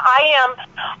it. Yeah,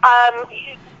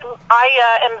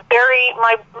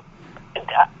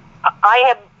 I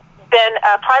have been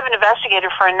a private investigator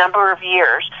for a number of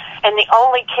years, and the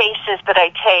only cases that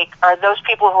I take are those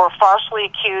people who are falsely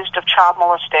accused of child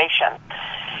molestation.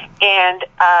 And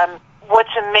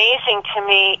what's amazing to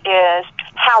me is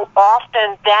how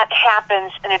often that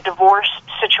happens in a divorce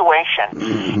situation.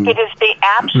 Mm-hmm. It is the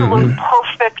absolute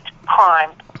perfect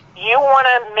crime. You want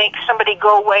to make somebody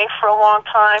go away for a long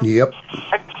time? Yep.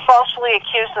 Falsely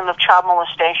accuse them of child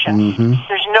molestation. Mm-hmm.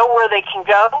 There's nowhere they can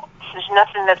go. There's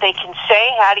nothing that they can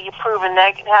say. How do you prove a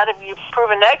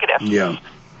negative? Yeah.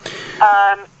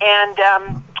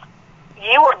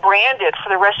 You are branded for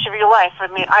the rest of your life. I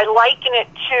mean, I liken it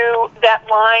to that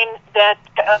line that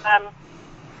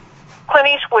Clint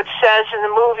Eastwood says in the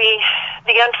movie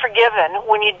The Unforgiven,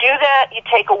 when you do that, you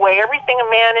take away everything a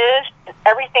man is and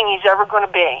everything he's ever going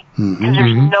to be. Because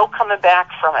there's no coming back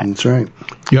from it. That's right.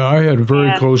 Yeah, I had a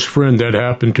very close friend that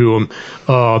happened to him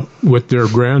with their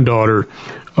granddaughter.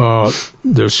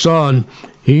 Their son,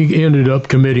 he ended up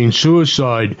committing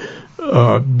suicide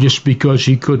just because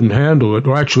he couldn't handle it.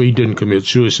 Well, actually, he didn't commit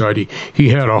suicide. He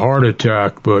had a heart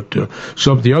attack, but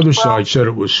the other side said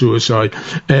it was suicide.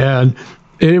 And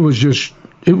it was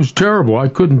terrible. I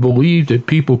couldn't believe that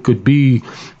people could be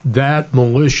that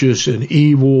malicious and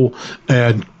evil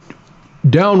and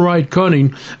downright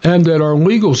cunning, and that our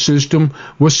legal system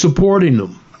was supporting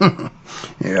them.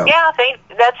 Yeah,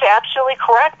 that's absolutely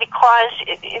correct, because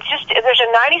it's just there's a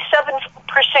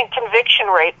 97% conviction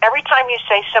rate every time you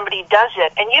say somebody does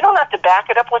it, and you don't have to back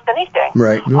it up with anything.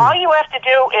 Right. All you have to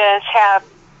do is have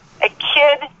a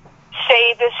kid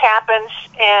say this happens,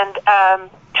 and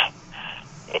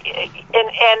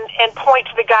point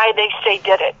to the guy they say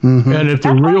did it. And if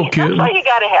the real kid, that's all you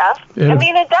got to have. I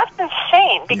mean, that's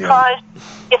insane, because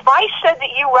if I said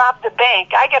that you robbed the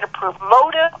bank, I got to prove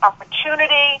motive,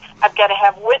 opportunity. I've got to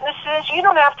have witnesses. You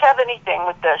don't have to have anything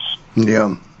with this.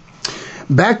 Yeah.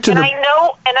 Back to I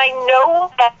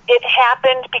know that it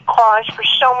happened because for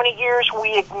so many years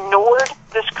we ignored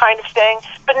this kind of thing.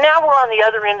 But now we're on the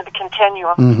other end of the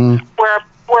continuum,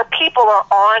 where people are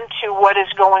on to what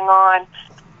is going on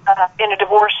in a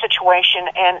divorce situation,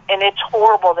 and it's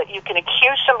horrible that you can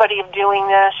accuse somebody of doing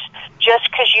this just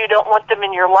because you don't want them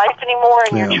in your life anymore,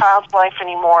 in your child's life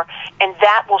anymore, and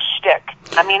that will stick.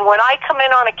 I mean, when I come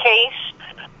in on a case,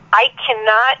 I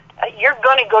cannot, you're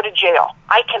going to go to jail.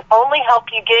 I can only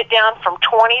help you get it down from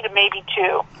 20 to maybe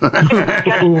 2.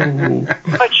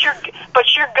 but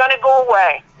you're going to go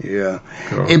away. Yeah.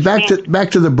 Hey,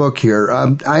 back to the book here.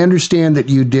 I understand that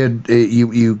you did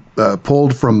you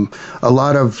pulled from a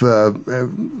lot of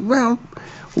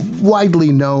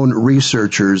widely known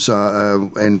researchers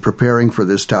in preparing for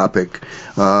this topic,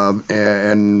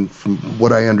 and from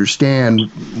what I understand,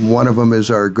 one of them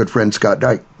is our good friend Scott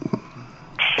Dyke.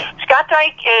 Scott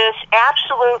Dyke is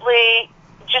absolutely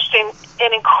just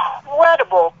an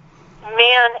incredible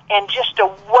man, and just a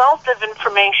wealth of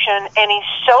information, and he's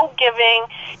so giving,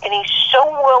 and he's so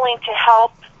willing to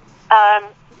help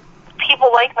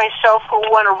people like myself who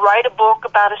want to write a book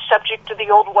about a subject of the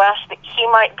Old West that he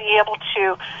might be able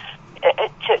to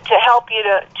help you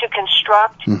to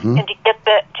construct and to get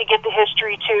the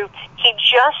history to. He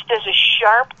just is a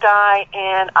sharp guy,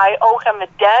 and I owe him a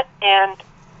debt, and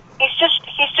he's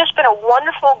just been a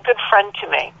wonderful, good friend to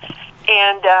me.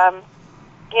 And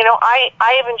I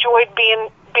have enjoyed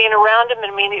being around him.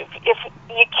 And I mean, if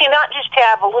you cannot just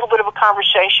have a little bit of a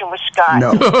conversation with Scott.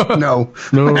 No.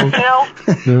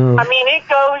 I mean,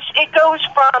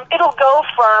 it'll go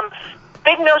from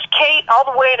Big Nose Kate all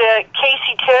the way to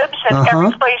Casey Tibbs and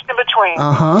every place in between.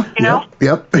 You know?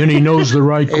 Yep. And he knows the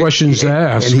right questions to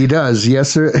ask. And he does, yes,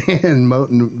 sir. And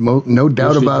no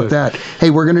doubt about that.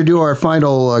 Hey, we're going to do our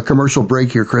final commercial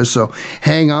break here, Chris, so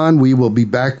hang on. We will be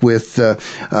back with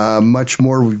much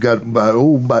more. We've got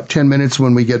about 10 minutes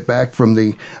when we get back from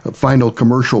the final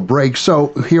commercial break. So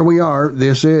here we are.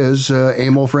 This is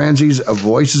Emil Franzi's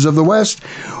Voices of the West.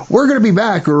 We're going to be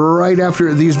back right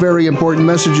after these very important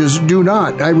messages.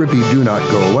 I repeat, do not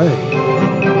go away.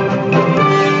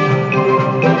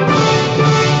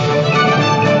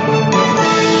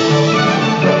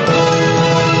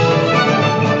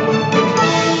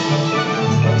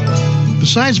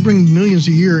 Besides bringing millions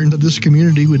a year into this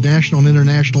community with national and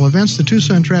international events, the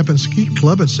Tucson Trap and Skeet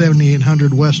Club at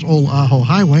 7800 West Old Ajo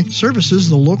Highway services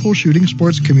the local shooting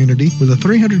sports community with a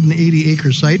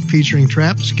 380-acre site featuring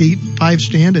trap, skeet,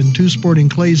 5-stand, and 2 sporting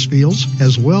clays fields,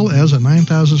 as well as a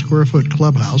 9,000-square-foot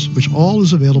clubhouse, which all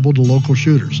is available to local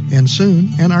shooters, and soon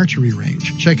an archery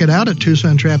range. Check it out at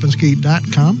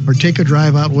TucsonTrapandSkeet.com or take a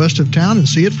drive out west of town and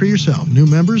see it for yourself. New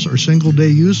members or single-day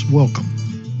use, welcome.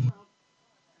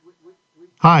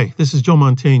 Hi, this is Joe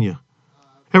Montaigne.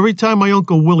 Every time my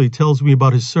Uncle Willie tells me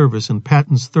about his service in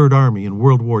Patton's Third Army in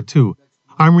World War II,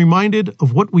 I'm reminded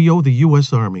of what we owe the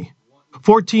U.S. Army.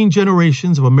 14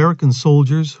 generations of American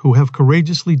soldiers who have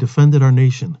courageously defended our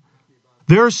nation.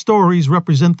 Their stories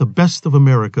represent the best of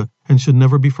America and should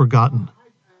never be forgotten.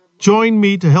 Join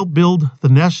me to help build the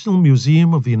National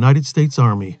Museum of the United States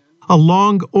Army, a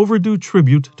long overdue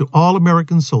tribute to all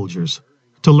American soldiers.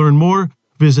 To learn more,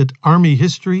 visit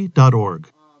armyhistory.org.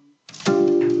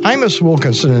 Imus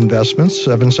Wilkinson Investments,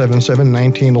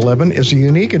 777-1911, is a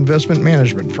unique investment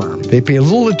management firm. They pay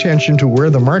little attention to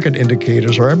where the market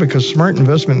indicators are because smart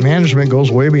investment management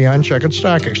goes way beyond checkered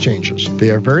stock exchanges. They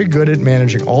are very good at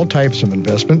managing all types of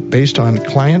investment based on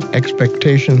client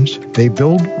expectations. They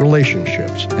build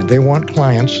relationships, and they want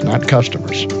clients, not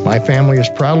customers. My family is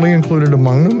proudly included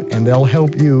among them, and they'll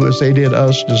help you, as they did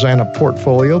us, design a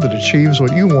portfolio that achieves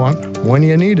what you want when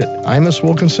you need it. Imus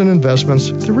Wilkinson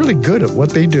Investments, they're really good at what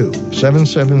they do.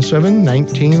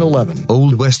 777-1911.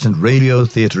 Old West and Radio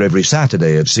Theatre every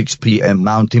Saturday at 6 p.m.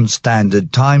 Mountain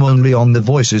Standard Time, only on the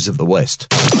Voices of the West.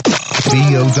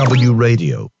 VOW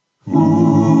Radio.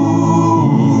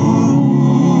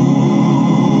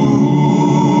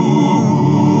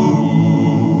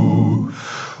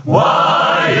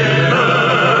 Wire,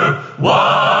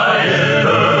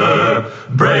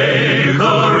 brave,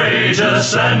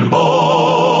 courageous, and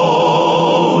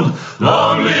bold.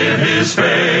 Long live his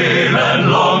fame,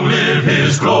 and long live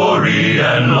his glory,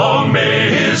 and long may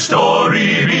his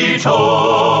story be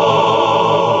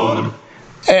told.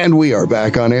 And we are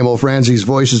back on Emil Franzi's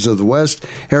Voices of the West.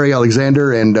 Harry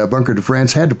Alexander and Bunker de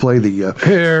France had to play the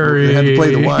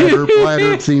Wyatt Earp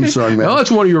theme song. Man. Well,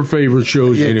 that's one of your favorite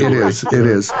shows. Anyway. It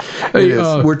is.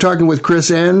 We're talking with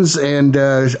Chris Enss, and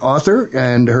author,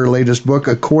 and her latest book,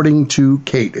 According to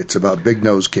Kate. It's about Big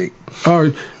Nose Kate.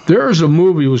 There's a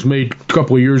movie that was made a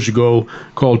couple of years ago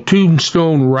called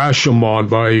Tombstone Rashomon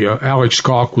by Alex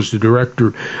Koch was the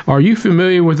director. Are you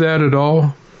familiar with that at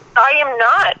all? I am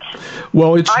not.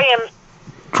 Well, I am.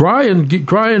 Try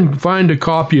and find a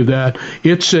copy of that.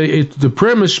 The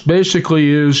premise basically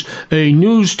is a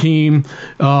news team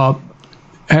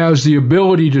has the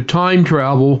ability to time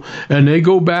travel, and they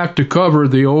go back to cover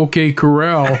the OK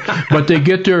Corral, but they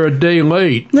get there a day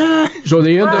late, so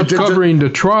they end up covering the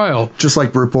trial, just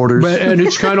like reporters. And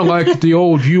it's kind of like the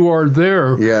old "You Are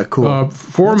There"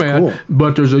 format. Cool.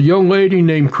 But there's a young lady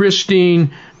named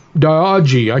Christine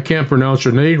Diagi, I can't pronounce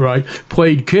her name right,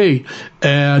 played Kate,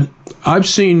 and I've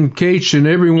seen Kate in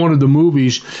every one of the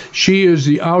movies. She is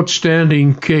the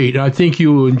outstanding Kate. I think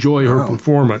you'll enjoy her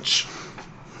performance.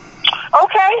 Okay,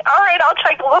 all right, I'll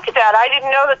take a look at that. I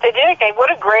didn't know that they did anything.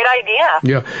 What a great idea.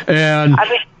 Yeah, and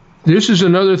this is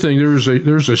another thing. There's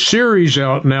a series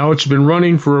out now. It's been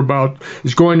running for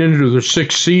it's going into the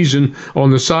 6th season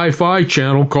on the Sci-Fi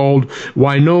Channel called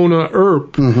Winona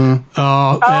Earp. Mm-hmm.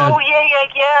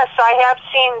 Yes, I have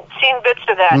seen bits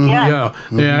of that. Mm-hmm. Yeah.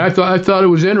 Yeah. I thought it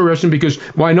was interesting because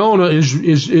Winona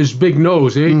is Big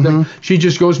Nose. She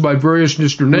just goes by various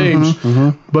Mr. names,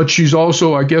 but she's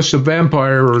also, I guess, a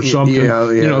vampire or something.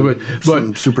 Yeah.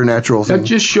 But supernatural thing. That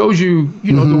just shows you,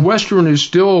 the Western is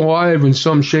still alive in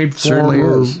some shape, form. Certainly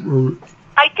is.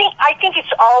 I think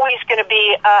it's always going to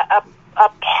be a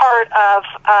part of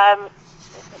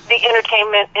the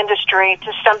entertainment industry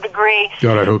to some degree.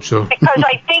 God, I hope so. Because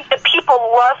I think that people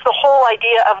love the whole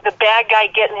idea of the bad guy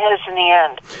getting his in the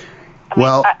end.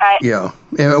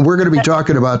 And we're going to be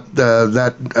talking about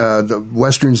the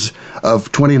Westerns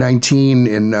of 2019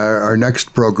 in our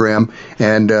next program,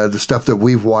 and the stuff that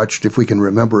we've watched, if we can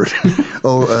remember it,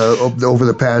 over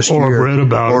the past year. Or read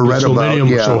about.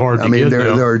 Yeah. So hard to get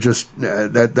there are just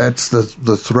that's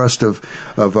the thrust of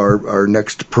our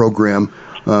next program.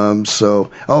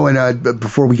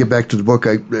 Before we get back to the book,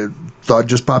 I thought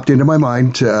just popped into my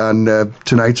mind on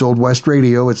tonight's Old West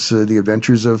Radio. It's The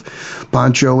Adventures of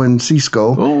Pancho and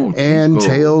Cisco, and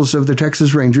Tales of the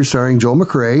Texas Ranger starring Joel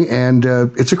McRae, and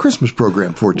it's a Christmas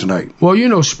program for tonight.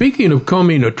 Well, speaking of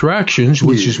coming attractions,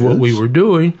 which is what we were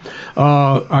doing,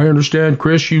 I understand,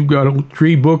 Chris, you've got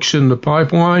 3 books in the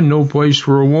pipeline, No Place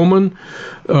for a Woman,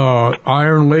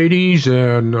 Iron Ladies,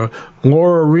 and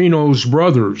Laura Reno's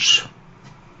Brothers.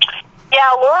 Yeah,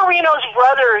 Laura Reno's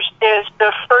Brothers is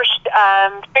the first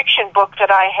fiction book that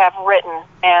I have written,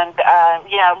 and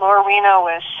Laura Reno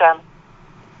is.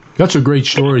 That's a great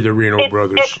story, the Reno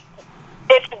Brothers.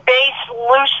 It's based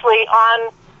loosely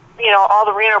on, all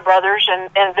the Reno brothers and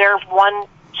their one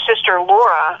sister,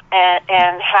 Laura,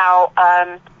 and how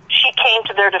she came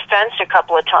to their defense a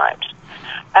couple of times.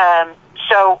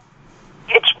 So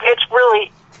it's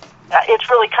really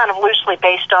kind of loosely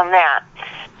based on that,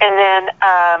 and then.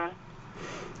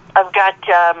 I've got,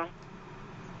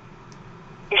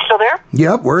 you still there?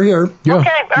 Yep, we're here. Yeah.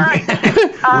 Okay, all right.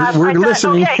 we're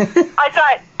listening. Okay,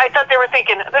 I thought they were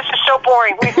thinking, this is so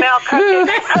boring. We've now cut it.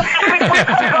 We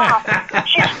cut it off.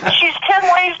 She's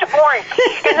 10 ways to boring.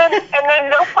 And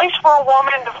then No Place for a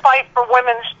Woman to Fight for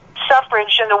Women's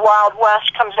Suffrage in the Wild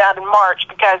West comes out in March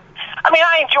because,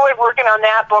 I enjoyed working on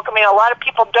that book. A lot of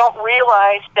people don't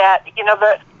realize that,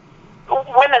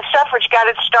 women's suffrage got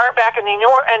its start back in the New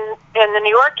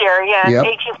York area in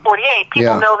 1848.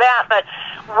 People know that, but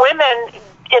women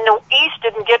in the East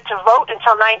didn't get to vote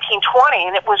until 1920,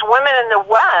 and it was women in the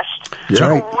West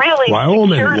who really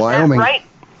secured that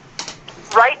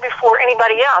right before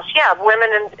anybody else. Yeah, women,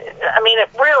 it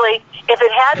really, if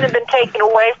it hadn't been taken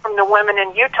away from the women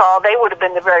in Utah, they would have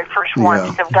been the very first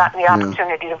ones to have gotten the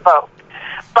opportunity to vote.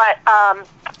 But,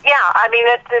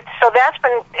 so that's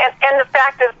been, and the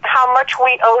fact of how much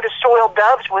we owe to Soiled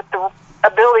Doves with the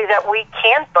ability that we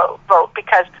can vote,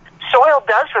 because Soiled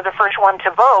Doves were the first one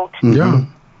to vote. Yeah.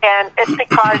 And it's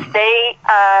because they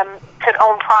could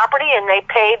own property and they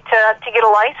paid to get a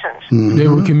license. Mm-hmm. They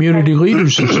were community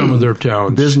leaders in some of their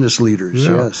towns. Business leaders,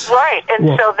 yes. Right, and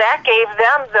so that gave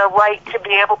them the right to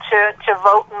be able to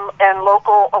vote in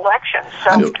local elections.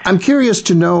 So I'm curious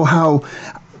to know how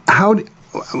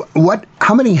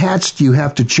many hats do you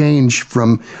have to change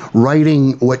from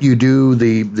writing what you do,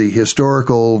 the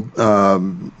historical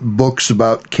books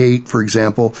about Kate, for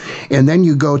example, and then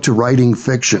you go to writing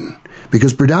fiction?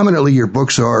 Because predominantly your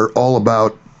books are all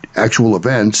about actual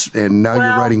events, and now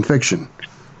you're writing fiction.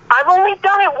 I've only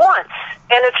done it once,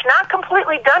 and it's not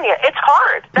completely done yet. It's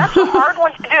hard. That's a hard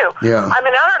one to do. Yeah. I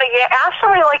mean, I don't know. Ask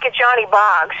somebody like a Johnny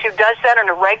Boggs, who does that on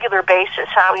a regular basis,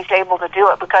 how he's able to do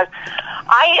it, because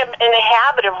I am in the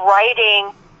habit of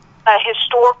writing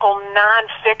historical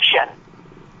nonfiction.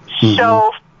 Mm-hmm.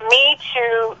 So me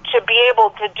to be able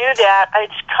to do that,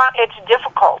 it's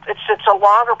difficult. It's a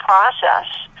longer process.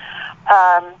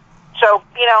 So,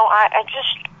 you know,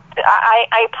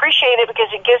 I appreciate it because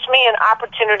it gives me an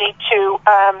opportunity to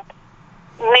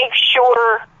make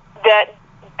sure that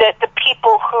the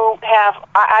people who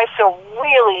I feel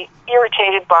really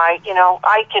irritated by, you know,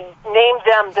 I can name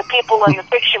them the people in the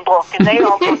fiction book, and they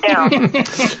all go down.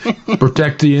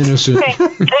 Protect the innocent.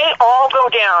 They all go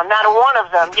down, not a one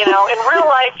of them. You know, in real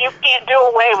life, you can't do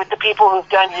away with the people who've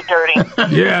done you dirty.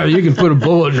 Yeah, you can put a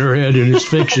bullet in their head in his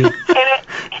fiction.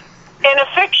 In a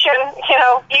fiction, you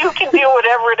know, you can do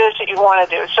whatever it is that you want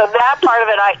to do. So that part of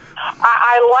it, I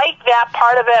like that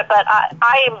part of it, but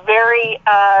I am very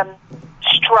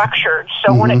structured.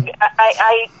 So when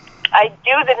I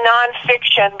do the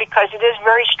nonfiction because it is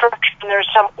very structured and there's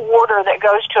some order that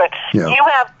goes to it. Yeah. You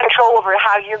have control over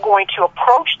how you're going to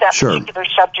approach that particular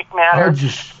subject matter.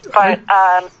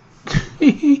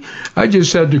 I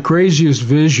just had the craziest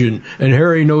vision, and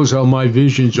Harry knows how my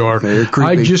visions are.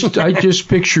 I just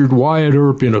pictured Wyatt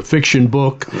Earp in a fiction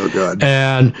book,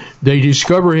 and they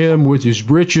discover him with his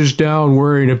breeches down,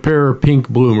 wearing a pair of pink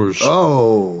bloomers.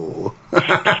 Oh.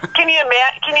 Can you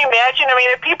imagine? I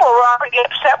mean, if people were already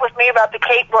upset with me about the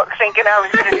Kate book, thinking I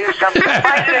was going to do something, if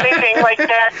I did anything like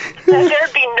that,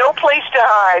 there'd be no place to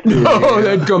hide. Oh,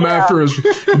 they'd come after us,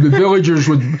 the villagers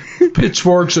with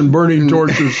pitchforks and burning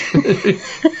torches. I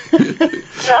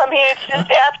mean, it's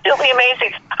just absolutely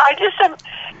amazing. I just am,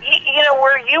 you know,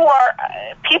 where you are,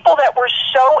 people that were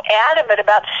so adamant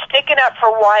about sticking up for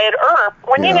Wyatt Earp,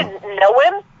 when you didn't know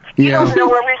him, you don't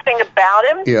know everything about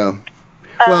him. Yeah.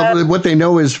 Well, what they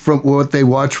know is from what they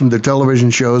watch from the television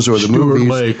shows or the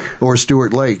movies, or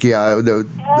Stuart Lake, who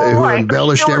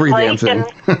embellished every damn thing.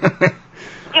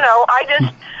 You know,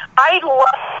 I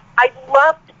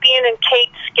loved being in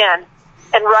Kate's skin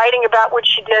and writing about what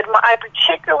she did. I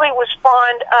particularly was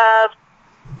fond of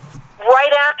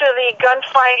right after the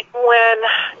gunfight when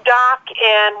Doc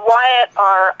and Wyatt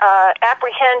are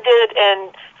apprehended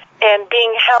and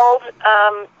being held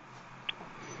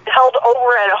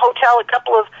over at a hotel a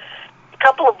couple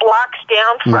of blocks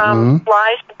down from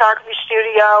Bly's photography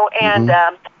studio and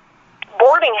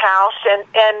boarding house, and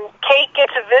Kate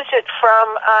gets a visit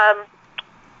from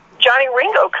Johnny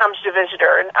Ringo comes to visit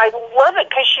her, and I love it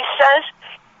because she says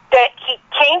that he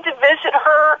came to visit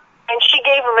her, and she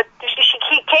gave him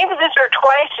he came to visit her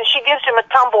twice, and she gives him a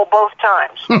tumble both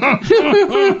times.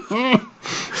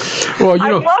 Well, you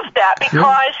know, I love that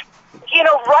because. You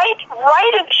know, right.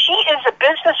 She is a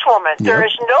businesswoman. Yep. There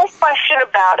is no question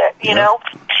about it. You know,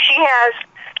 she has.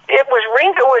 It was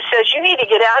Ringo who says you need to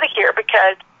get out of here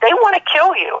because they want to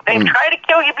kill you. They've tried to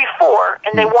kill you before,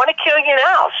 and they want to kill you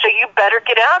now. So you better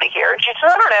get out of here. And she said,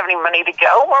 I don't have any money to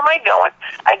go. Where am I going?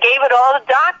 I gave it all to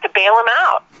Doc to bail him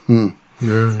out.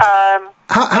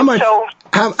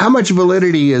 How much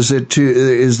validity is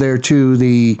there to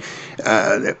the?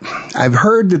 I've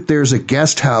heard that there's a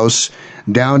guest house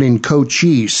down in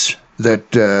Cochise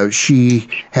that she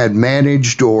had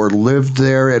managed or lived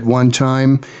there at one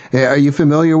time. Are you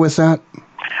familiar with that?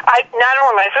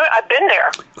 I've been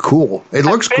there. Cool. It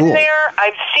looks cool. I've been there.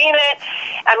 I've seen it.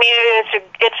 I mean,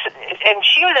 and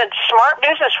she was a smart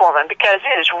businesswoman because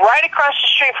it is right across the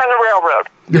street from the railroad.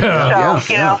 Yeah.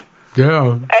 So, you know.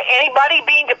 Yeah. Anybody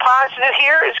being deposited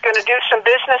here is going to do some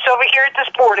business over here at this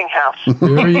boarding house.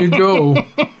 There you go.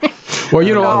 Well,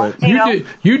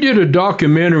 you did a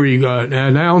documentary,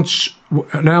 announced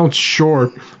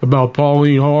short about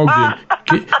Pauline Ogden.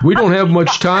 We don't have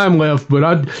much time left,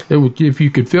 but if you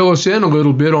could fill us in a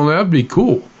little bit on that, that'd be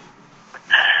cool.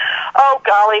 Oh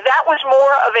golly, that was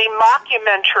more of a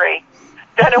mockumentary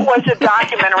than it was a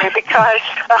documentary because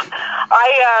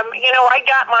I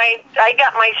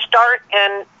got my start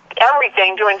in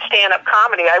everything doing stand-up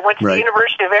comedy. I went to the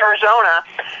University of Arizona,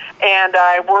 and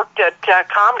I worked at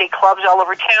comedy clubs all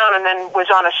over town, and then was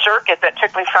on a circuit that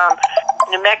took me from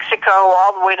New Mexico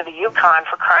all the way to the Yukon,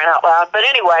 for crying out loud. But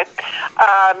anyway,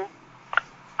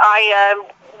 I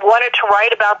wanted to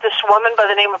write about this woman by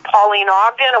the name of Pauline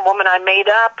Ogden, a woman I made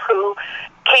up who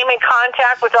came in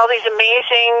contact with all these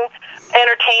amazing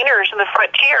entertainers in the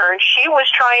frontier, and she was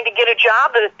trying to get a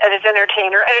job as an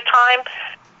entertainer at a time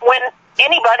when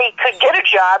anybody could get a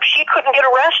job. She couldn't get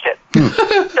arrested.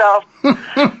 So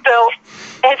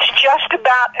it's just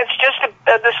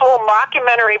this little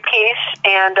mockumentary piece,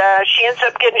 and she ends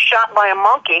up getting shot by a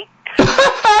monkey.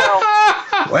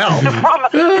 Well,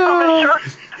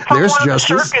 there's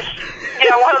justice.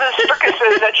 One of the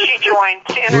circuses that she joined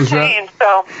to entertain.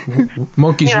 So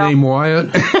monkey's name Wyatt.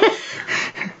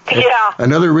 Yeah.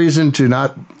 Another reason to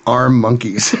not arm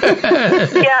monkeys.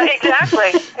 Yeah,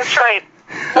 exactly. That's right.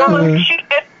 Well, in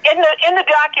the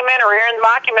documentary, or in the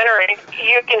mockumentary,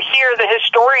 you can hear the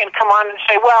historian come on and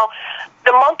say, well,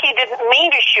 the monkey didn't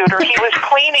mean to shoot her. He was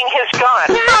cleaning his gun.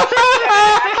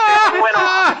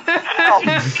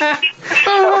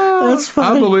 That's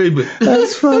funny. I believe it.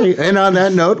 That's funny. And on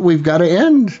that note, we've got to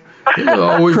end.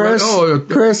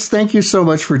 Chris, thank you so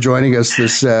much for joining us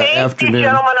this afternoon. Thank you,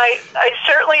 gentlemen. I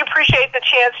certainly appreciate the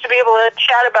chance to be able to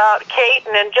chat about Kate,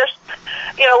 and then just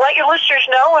let your listeners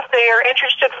know if they are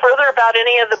interested further about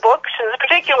any of the books, and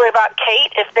particularly about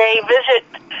Kate. If they visit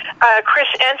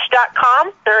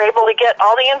chrisenss.com, they're able to get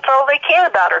all the info they can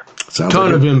about her.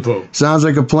 Ton of info. Sounds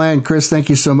like a plan. Chris, thank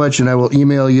you so much, and I will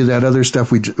email you that other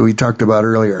stuff we talked about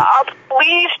earlier.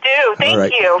 Please do.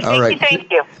 Thank you. Thank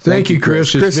you. Thank you,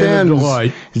 Chris. It's been a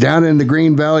delight. Down in the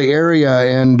Green Valley area,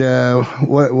 and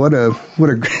what a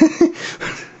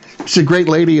she's a great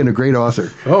lady and a great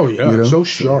author. Oh yeah, so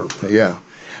sharp. Yeah.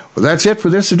 Well, that's it for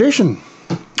this edition,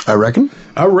 I reckon.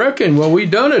 Well, we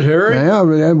done it, Harry. Yeah,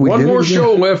 we One did more it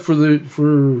show left for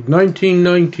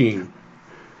 1919.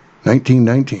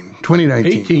 2019.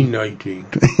 1819.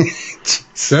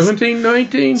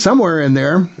 1719? Somewhere in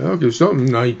there. Okay,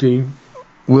 something 19.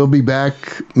 We'll be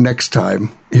back next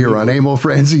time here on Emil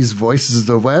Franzi's Voices of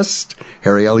the West.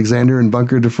 Harry Alexander and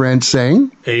Bunker DeFrance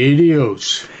saying,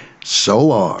 adios. So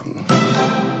long.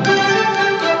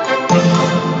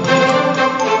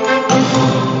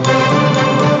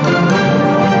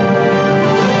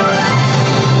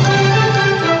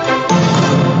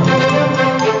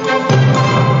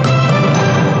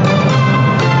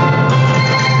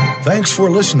 Thanks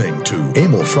for listening to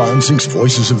Emil Franzi's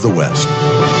Voices of the West.